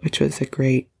 which was a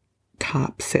great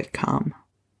cop sitcom.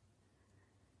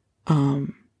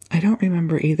 I don't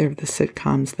remember either of the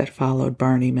sitcoms that followed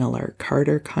Barney Miller,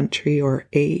 Carter Country or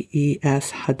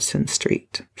AES Hudson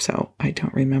Street. So I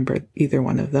don't remember either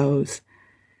one of those.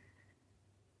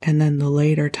 And then the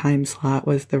later time slot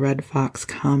was the Red Fox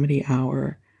Comedy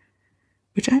Hour,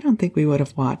 which I don't think we would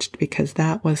have watched because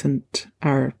that wasn't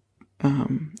our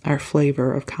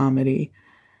flavor of comedy,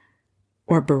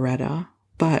 or Beretta.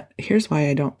 But here's why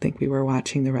I don't think we were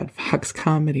watching the Red Fox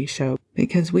Comedy Show,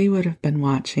 because we would have been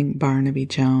watching Barnaby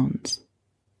Jones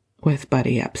with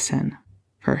Buddy Ebsen,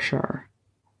 for sure.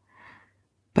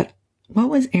 But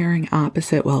what was airing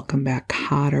opposite Welcome Back,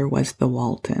 Kotter was The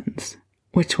Waltons,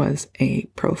 which was a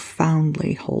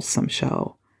profoundly wholesome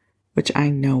show, which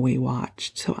I know we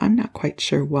watched, so I'm not quite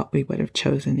sure what we would have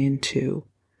chosen into.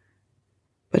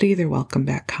 But either Welcome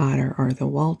Back, Kotter or The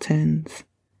Waltons.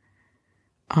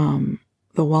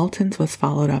 The Waltons was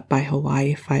followed up by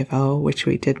Hawaii Five-0, which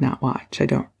we did not watch. I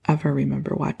don't ever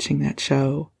remember watching that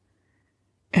show.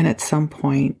 And at some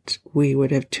point, we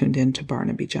would have tuned into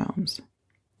Barnaby Jones.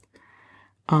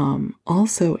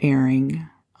 Also airing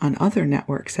on other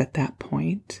networks at that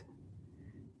point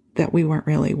that we weren't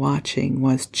really watching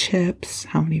was Chips.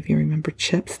 How many of you remember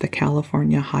Chips? The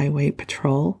California Highway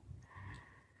Patrol.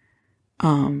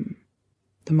 The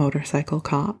Motorcycle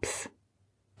Cops.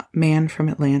 Man from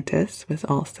Atlantis was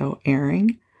also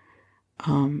airing.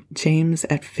 James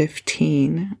at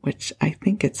 15, which I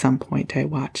think at some point I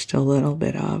watched a little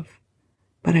bit of,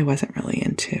 but I wasn't really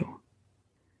into.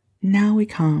 Now we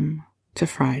come to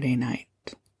Friday night.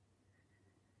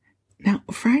 Now,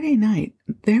 Friday night,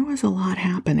 there was a lot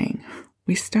happening.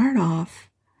 We start off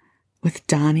with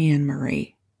Donnie and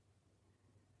Marie,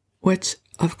 which,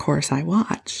 of course, I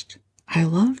watched. I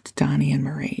loved Donnie and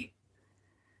Marie.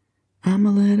 I'm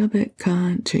a little bit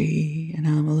country and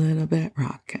I'm a little bit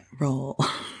rock and roll,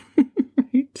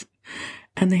 right?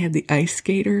 And they had the ice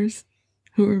skaters.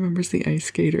 Who remembers the ice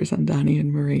skaters on Donnie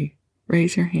and Marie?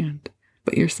 Raise your hand.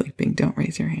 But you're sleeping. Don't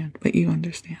raise your hand. But you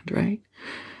understand, right?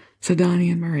 So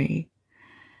Donnie and Marie.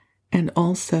 And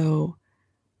also,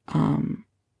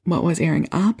 what was airing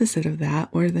opposite of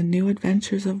that were the New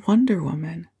Adventures of Wonder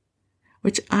Woman,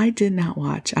 which I did not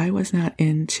watch. I was not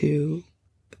into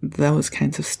those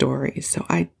kinds of stories. So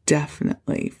I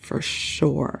definitely, for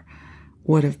sure,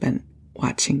 would have been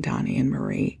watching Donnie and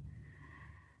Marie.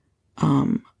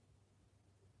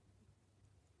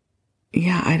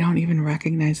 Yeah, I don't even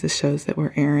recognize the shows that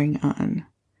were airing on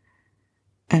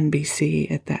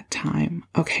NBC at that time.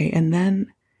 Okay, and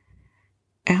then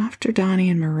after Donnie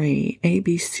and Marie,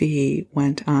 ABC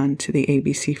went on to the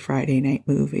ABC Friday Night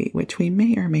Movie, which we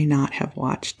may or may not have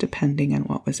watched depending on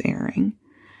what was airing.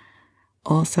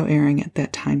 Also airing at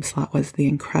that time slot was The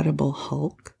Incredible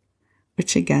Hulk,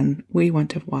 which again, we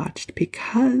wouldn't have watched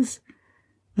because,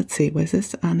 let's see, was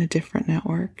this on a different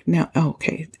network? No,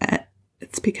 okay.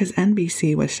 It's because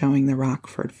NBC was showing the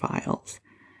Rockford Files.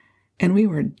 And we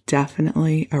were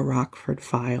definitely a Rockford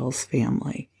Files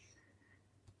family.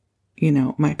 You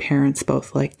know, my parents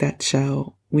both liked that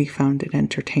show. We found it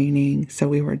entertaining. So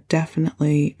we were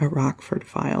definitely a Rockford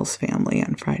Files family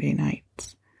on Friday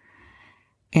nights.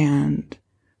 And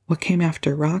what came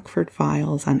after Rockford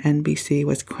Files on NBC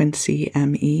was Quincy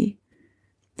M.E.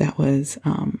 That was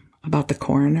about the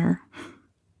coroner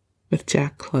with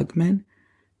Jack Klugman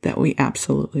that we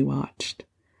absolutely watched.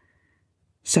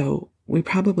 So we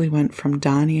probably went from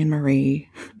Donnie and Marie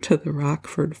to the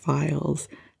Rockford Files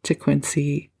to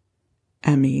Quincy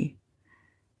M.E.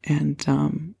 And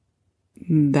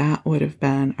that would have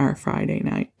been our Friday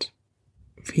night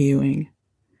viewing.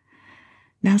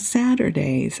 Now,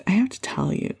 Saturdays, I have to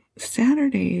tell you,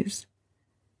 Saturdays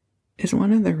is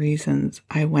one of the reasons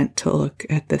I went to look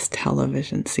at this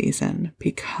television season,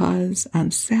 because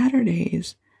on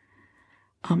Saturdays,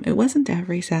 it wasn't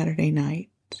every Saturday night,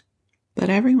 but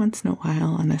every once in a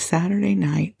while on a Saturday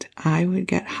night, I would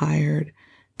get hired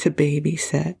to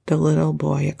babysit the little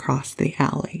boy across the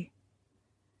alley.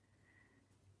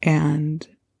 And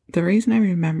the reason I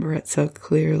remember it so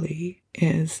clearly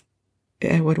is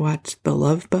I would watch The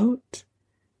Love Boat,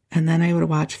 and then I would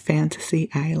watch Fantasy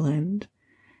Island,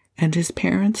 and his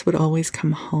parents would always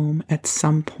come home at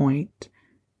some point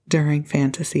during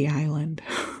Fantasy Island.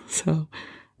 So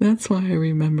that's why I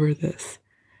remember this.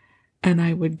 And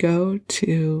I would go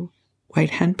to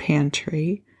White Hen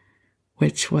Pantry,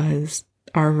 which was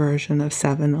our version of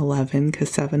 7-Eleven,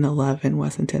 because 7-Eleven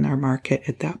wasn't in our market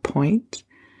at that point.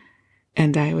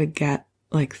 And I would get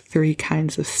like 3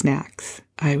 kinds of snacks.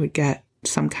 I would get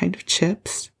some kind of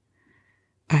chips,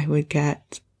 I would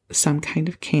get some kind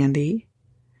of candy,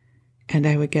 and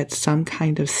I would get some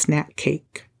kind of snack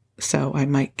cake. So I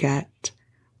might get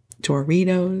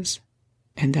Doritos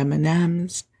and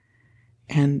M&Ms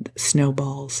and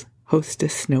snowballs,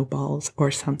 Hostess snowballs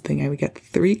or something. I would get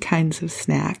 3 kinds of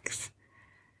snacks,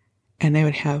 and I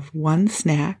would have 1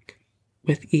 snack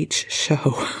with each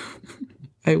show.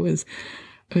 I was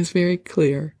very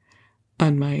clear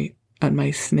on my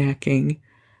snacking,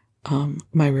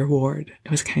 my reward. It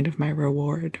was kind of my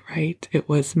reward, right? It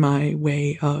was my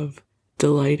way of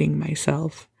delighting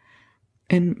myself.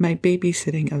 And my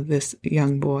babysitting of this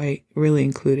young boy really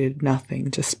included nothing,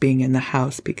 just being in the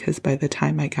house, because by the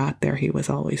time I got there, he was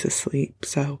always asleep.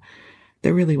 So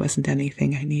there really wasn't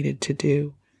anything I needed to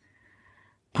do.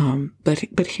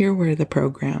 But here were the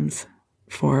programs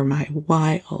for my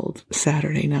wild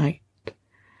Saturday night.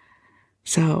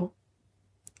 So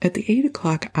at the 8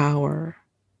 o'clock hour,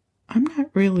 I'm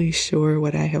not really sure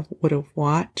what I would have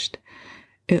watched.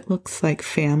 It looks like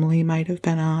Family might have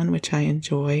been on, which I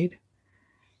enjoyed.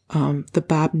 The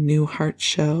Bob Newhart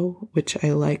Show, which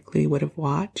I likely would have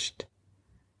watched.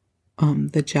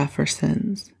 The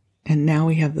Jeffersons. And now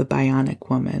we have The Bionic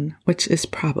Woman, which is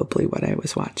probably what I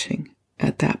was watching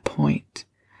at that point.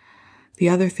 The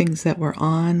other things that were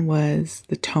on was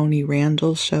the Tony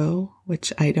Randall Show,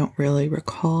 which I don't really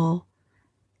recall.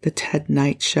 The Ted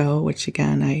Knight Show, which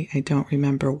again, I don't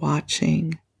remember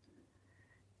watching.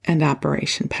 And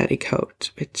Operation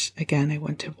Petticoat, which again, I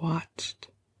wouldn't have watched.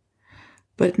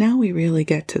 But now we really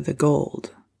get to the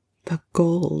gold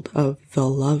of The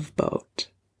Love Boat.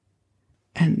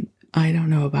 And I don't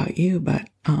know about you, but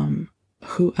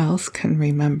who else can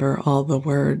remember all the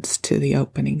words to the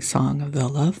opening song of The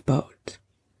Love Boat?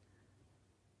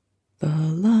 The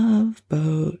Love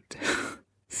Boat,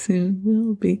 soon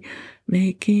we'll be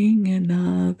making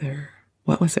another,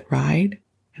 what was it, ride?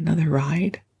 Another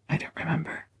ride? I don't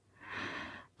remember.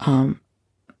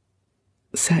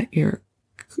 Set your,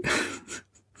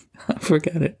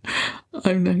 forget it.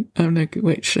 I'm not,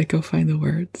 wait, should I go find the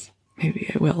words? Maybe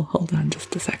I will. Hold on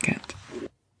just a second.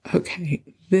 Okay,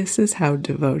 this is how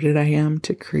devoted I am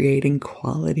to creating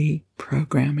quality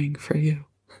programming for you.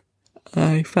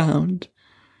 I found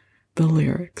the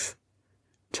lyrics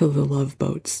to The Love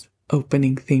Boat's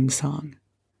opening theme song.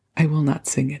 I will not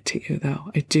sing it to you,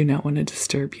 though. I do not want to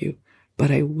disturb you,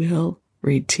 but I will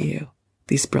read to you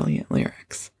these brilliant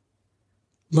lyrics.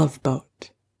 Love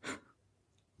Boat.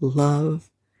 Love,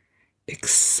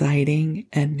 exciting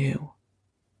and new.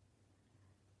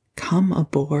 Come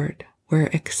aboard, we're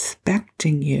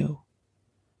expecting you.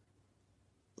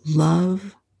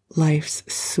 Love, life's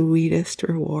sweetest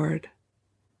reward.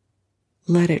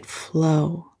 Let it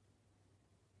flow.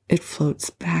 It floats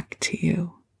back to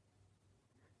you.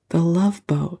 The love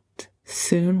boat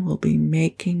soon will be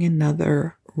making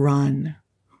another run.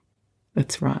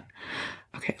 Let's run.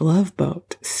 Okay, love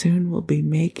boat soon will be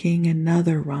making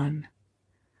another run.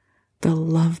 The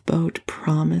love boat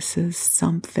promises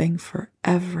something for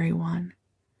everyone.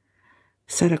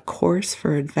 Set a course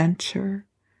for adventure,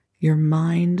 your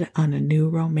mind on a new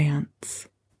romance.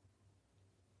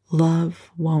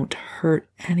 Love won't hurt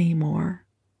anymore.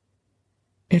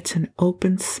 It's an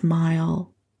open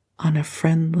smile on a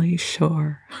friendly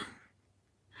shore.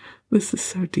 This is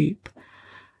so deep.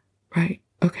 Right,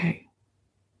 okay.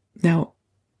 Now,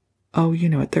 oh, you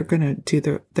know what? They're going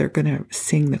to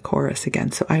sing the chorus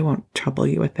again, so I won't trouble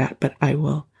you with that, but I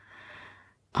will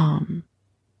kind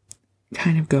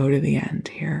of go to the end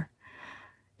here.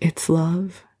 It's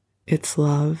love, it's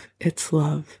love, it's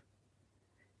love.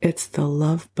 It's the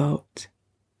love boat.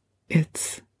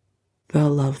 It's the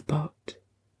love boat.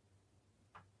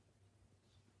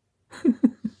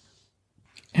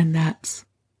 And that's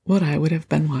what I would have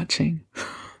been watching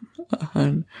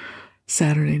on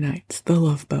Saturday nights, The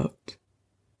Love Boat,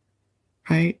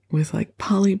 right? With like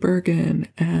Polly Bergen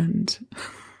and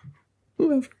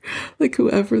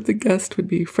whoever the guest would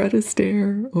be, Fred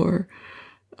Astaire, or,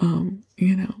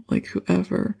 like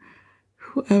whoever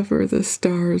the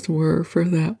stars were for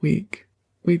that week,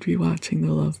 we'd be watching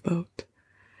The Love Boat.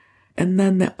 And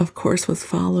then that, of course, was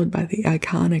followed by the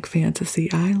iconic Fantasy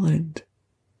Island,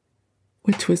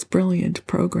 which was brilliant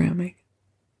programming,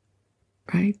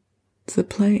 right? The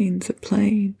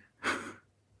plane.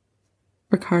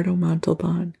 Ricardo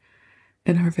Montalban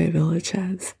and Hervé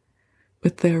Villachez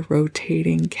with their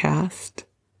rotating cast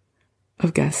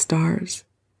of guest stars.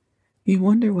 You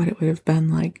wonder what it would have been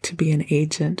like to be an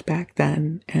agent back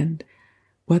then and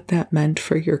what that meant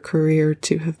for your career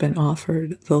to have been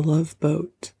offered The Love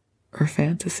Boat or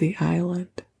Fantasy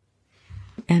Island.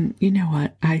 And you know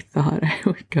what? I thought I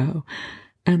would go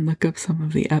and look up some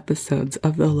of the episodes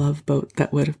of The Love Boat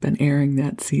that would have been airing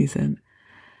that season.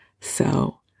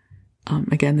 So,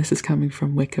 again, this is coming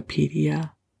from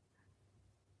Wikipedia.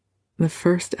 The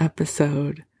first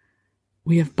episode,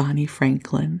 we have Bonnie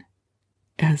Franklin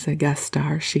as a guest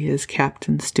star. She is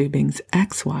Captain Stubing's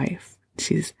ex-wife.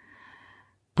 She's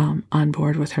on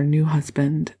board with her new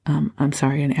husband.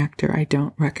 An actor I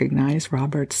don't recognize,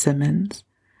 Robert Simmons.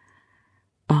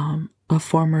 A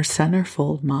former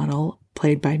centerfold model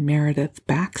played by Meredith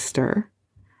Baxter.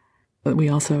 But we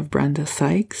also have Brenda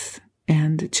Sykes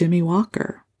and Jimmy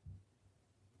Walker.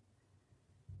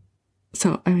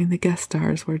 So, the guest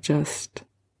stars were just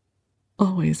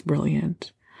always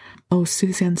brilliant. Oh,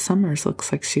 Suzanne Summers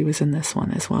looks like she was in this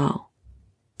one as well.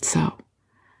 So,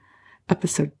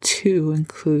 episode 2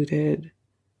 included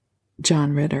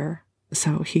John Ritter.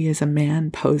 So he is a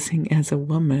man posing as a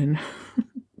woman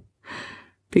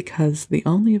because the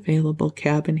only available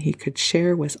cabin he could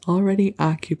share was already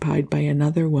occupied by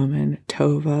another woman,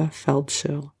 Tova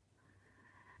Feldschuh.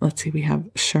 Let's see, we have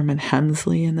Sherman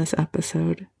Hemsley in this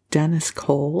episode, Dennis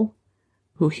Cole,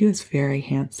 who he was very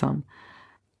handsome,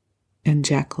 and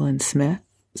Jacqueline Smith,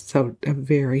 so a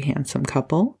very handsome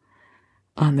couple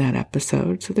on that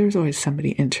episode. So there's always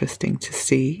somebody interesting to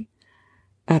see.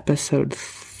 Episode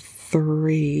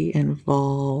 3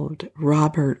 involved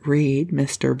Robert Reed,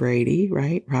 Mr. Brady,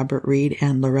 right? Robert Reed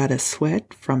and Loretta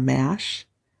Swit from MASH.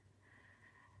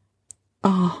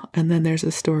 Oh, and then there's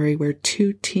a story where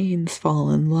 2 teens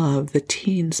fall in love. The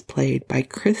teens played by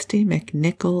Christy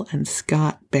McNichol and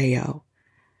Scott Baio.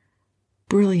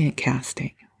 Brilliant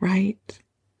casting, right?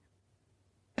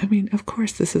 Of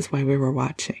course, this is why we were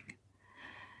watching.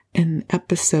 In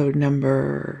episode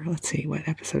number,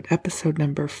 episode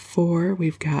number 4,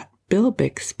 we've got Bill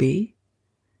Bixby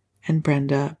and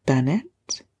Brenda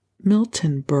Bennett,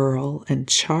 Milton Berle and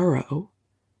Charo.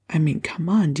 Come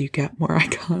on, do you get more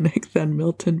iconic than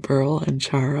Milton Berle and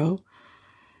Charo?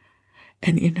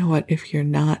 And you know what? If you're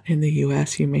not in the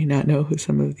U.S., you may not know who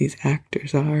some of these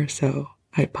actors are, so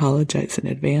I apologize in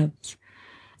advance.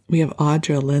 We have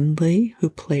Audra Lindley, who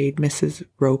played Mrs.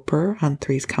 Roper on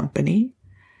Three's Company,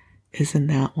 is in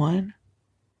that one.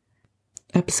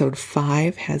 Episode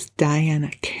 5 has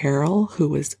Diana Carroll, who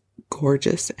was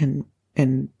gorgeous and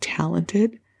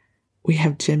talented. We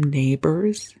have Jim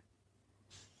Nabors.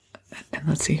 And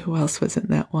let's see who else was in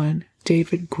that one.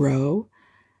 David Groh,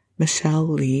 Michelle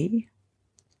Lee.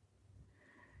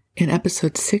 In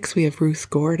episode 6, we have Ruth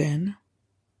Gordon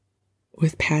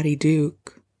with Patty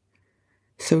Duke.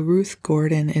 So Ruth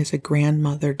Gordon is a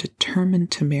grandmother determined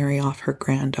to marry off her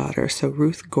granddaughter. So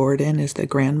Ruth Gordon is the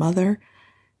grandmother,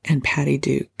 And Patty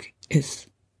Duke is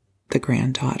the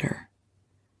granddaughter.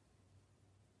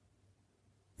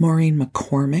 Maureen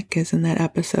McCormick is in that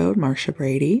episode, Marcia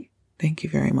Brady. Thank you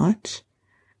very much.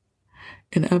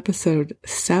 In episode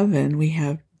 7, we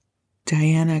have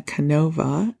Diana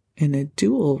Canova in a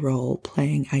dual role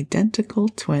playing identical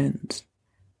twins.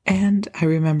 And I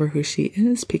remember who she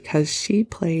is because she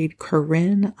played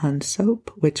Corinne on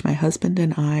Soap, which my husband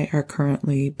and I are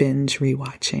currently binge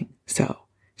rewatching. So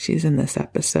she's in this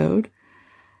episode.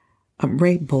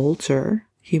 Ray Bolger,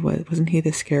 wasn't he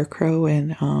the Scarecrow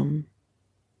in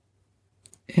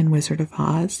Wizard of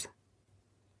Oz?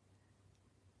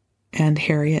 And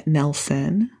Harriet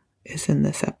Nelson is in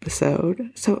this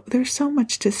episode. So there's so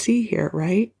much to see here,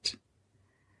 right?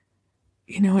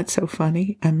 You know what's so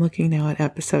funny? I'm looking now at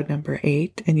episode number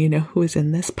 8, and you know who is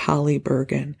in this? Polly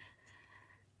Bergen.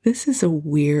 This is a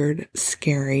weird,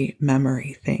 scary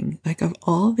memory thing. Like, of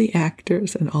all the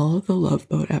actors in all of the Love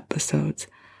Boat episodes,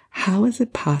 how is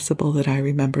it possible that I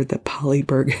remembered that Polly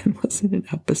Bergen was in an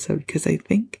episode? Because I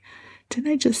think,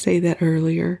 didn't I just say that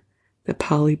earlier? That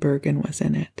Polly Bergen was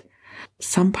in it.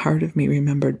 Some part of me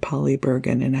remembered Polly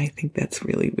Bergen, and I think that's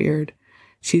really weird.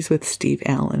 She's with Steve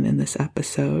Allen in this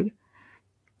episode.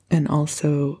 And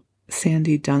also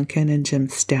Sandy Duncan and Jim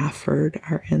Stafford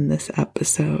are in this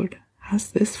episode.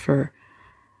 How's this for...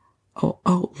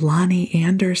 Oh, Lonnie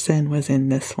Anderson was in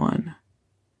this one.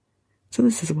 So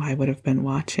this is why I would have been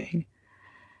watching.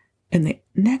 In the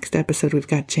next episode, we've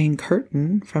got Jane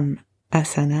Curtin from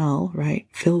SNL, right?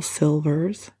 Phil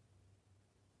Silvers.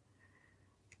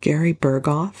 Gary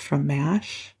Berghoff from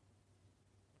MASH.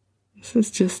 This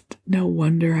is just no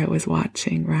wonder I was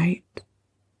watching, right?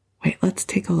 Wait, let's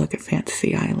take a look at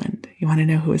Fantasy Island. You want to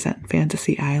know who was at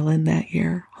Fantasy Island that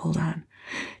year? Hold on.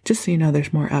 Just so you know,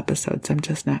 there's more episodes. I'm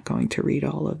just not going to read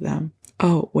all of them.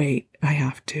 Oh, wait, I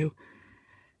have to.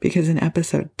 Because in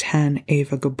episode 10,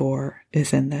 Ava Gabor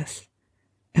is in this.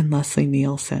 And Leslie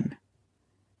Nielsen.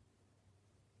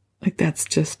 Like, that's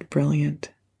just brilliant.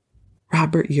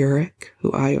 Robert Urich,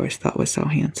 who I always thought was so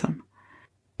handsome,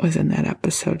 was in that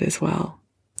episode as well.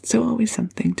 So always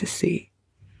something to see.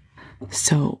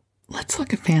 So let's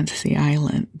look at Fantasy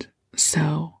Island.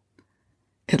 So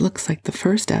it looks like the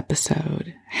first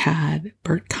episode had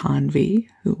Bert Convy,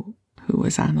 who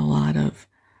was on a lot of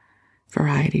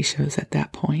variety shows at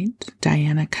that point,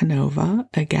 Diana Canova,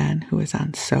 again, who was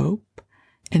on Soap,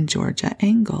 and Georgia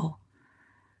Engel,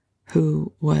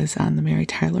 who was on the Mary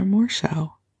Tyler Moore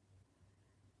Show.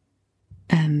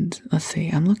 And let's see,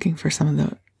 I'm looking for some of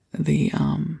the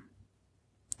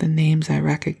names I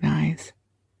recognize.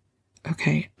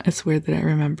 Okay, it's weird that I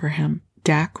remember him.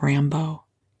 Dak Rambo.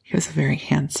 He was a very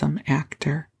handsome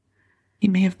actor. He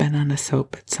may have been on a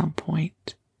soap at some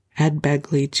point. Ed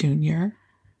Begley Jr.,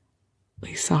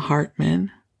 Lisa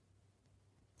Hartman.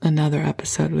 Another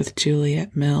episode with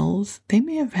Juliet Mills. They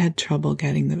may have had trouble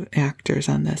getting the actors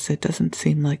on this. It doesn't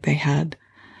seem like they had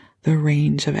the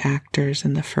range of actors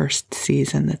in the first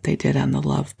season that they did on the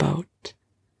Love Boat.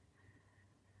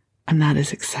 I'm not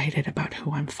as excited about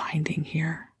who I'm finding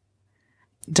here.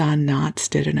 Don Knotts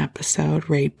did an episode,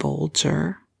 Ray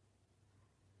Bolger,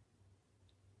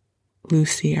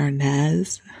 Lucy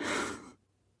Arnaz,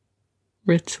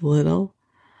 Rich Little.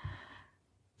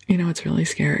 You know what's really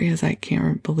scary is I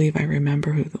can't believe I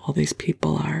remember who all these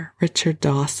people are. Richard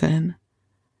Dawson,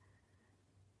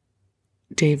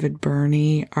 David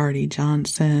Burney, Artie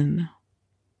Johnson,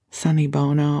 Sonny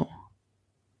Bono.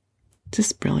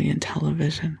 Just brilliant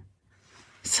television.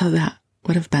 So that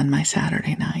would have been my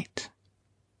Saturday night.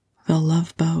 The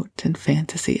Love Boat and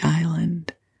Fantasy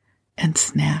Island and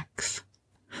snacks.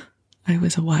 I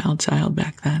was a wild child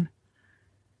back then.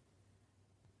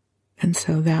 And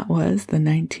so that was the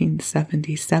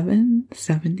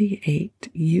 1977-78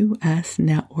 U.S.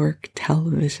 network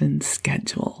television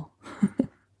schedule.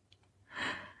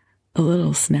 A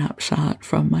little snapshot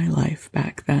from my life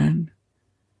back then.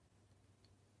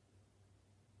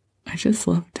 I just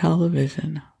loved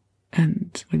television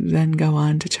and would then go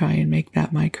on to try and make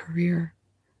that my career.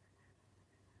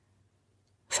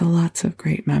 So lots of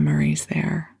great memories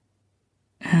there.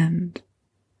 And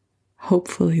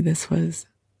hopefully this was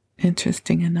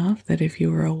interesting enough that if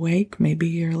you were awake, maybe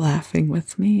you're laughing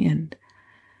with me, and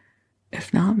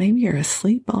if not, maybe you're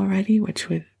asleep already, which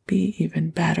would be even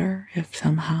better if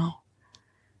somehow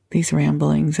these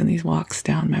ramblings and these walks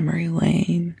down memory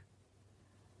lane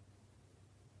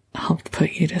helped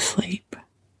put you to sleep.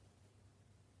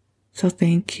 So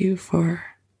thank you for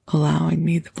allowing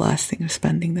me the blessing of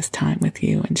spending this time with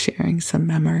you and sharing some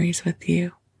memories with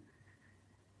you.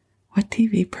 What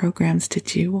TV programs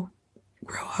did you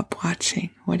grow up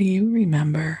watching? What do you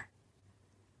remember?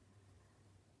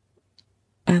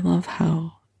 I love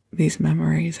how these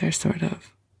memories are sort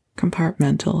of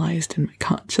compartmentalized in my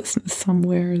consciousness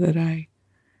somewhere that I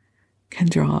can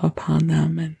draw upon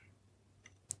them, and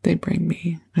they bring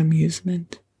me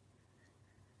amusement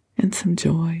and some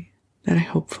joy that I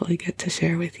hopefully get to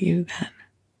share with you then.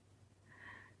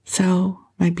 So,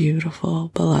 my beautiful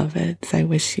beloveds, I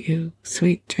wish you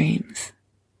sweet dreams.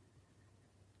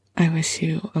 I wish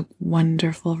you a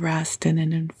wonderful rest and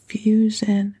an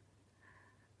infusion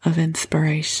of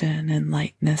inspiration and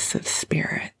lightness of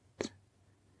spirit.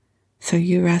 So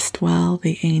you rest well,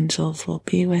 the angels will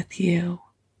be with you.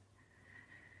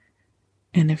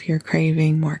 And if you're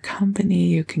craving more company,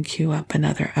 you can queue up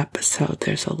another episode.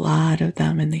 There's a lot of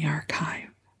them in the archive.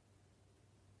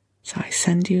 So I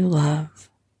send you love.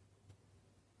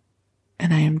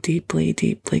 And I am deeply,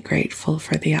 deeply grateful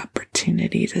for the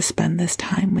opportunity to spend this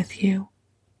time with you.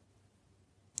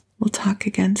 We'll talk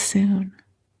again soon.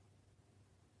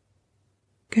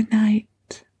 Good night.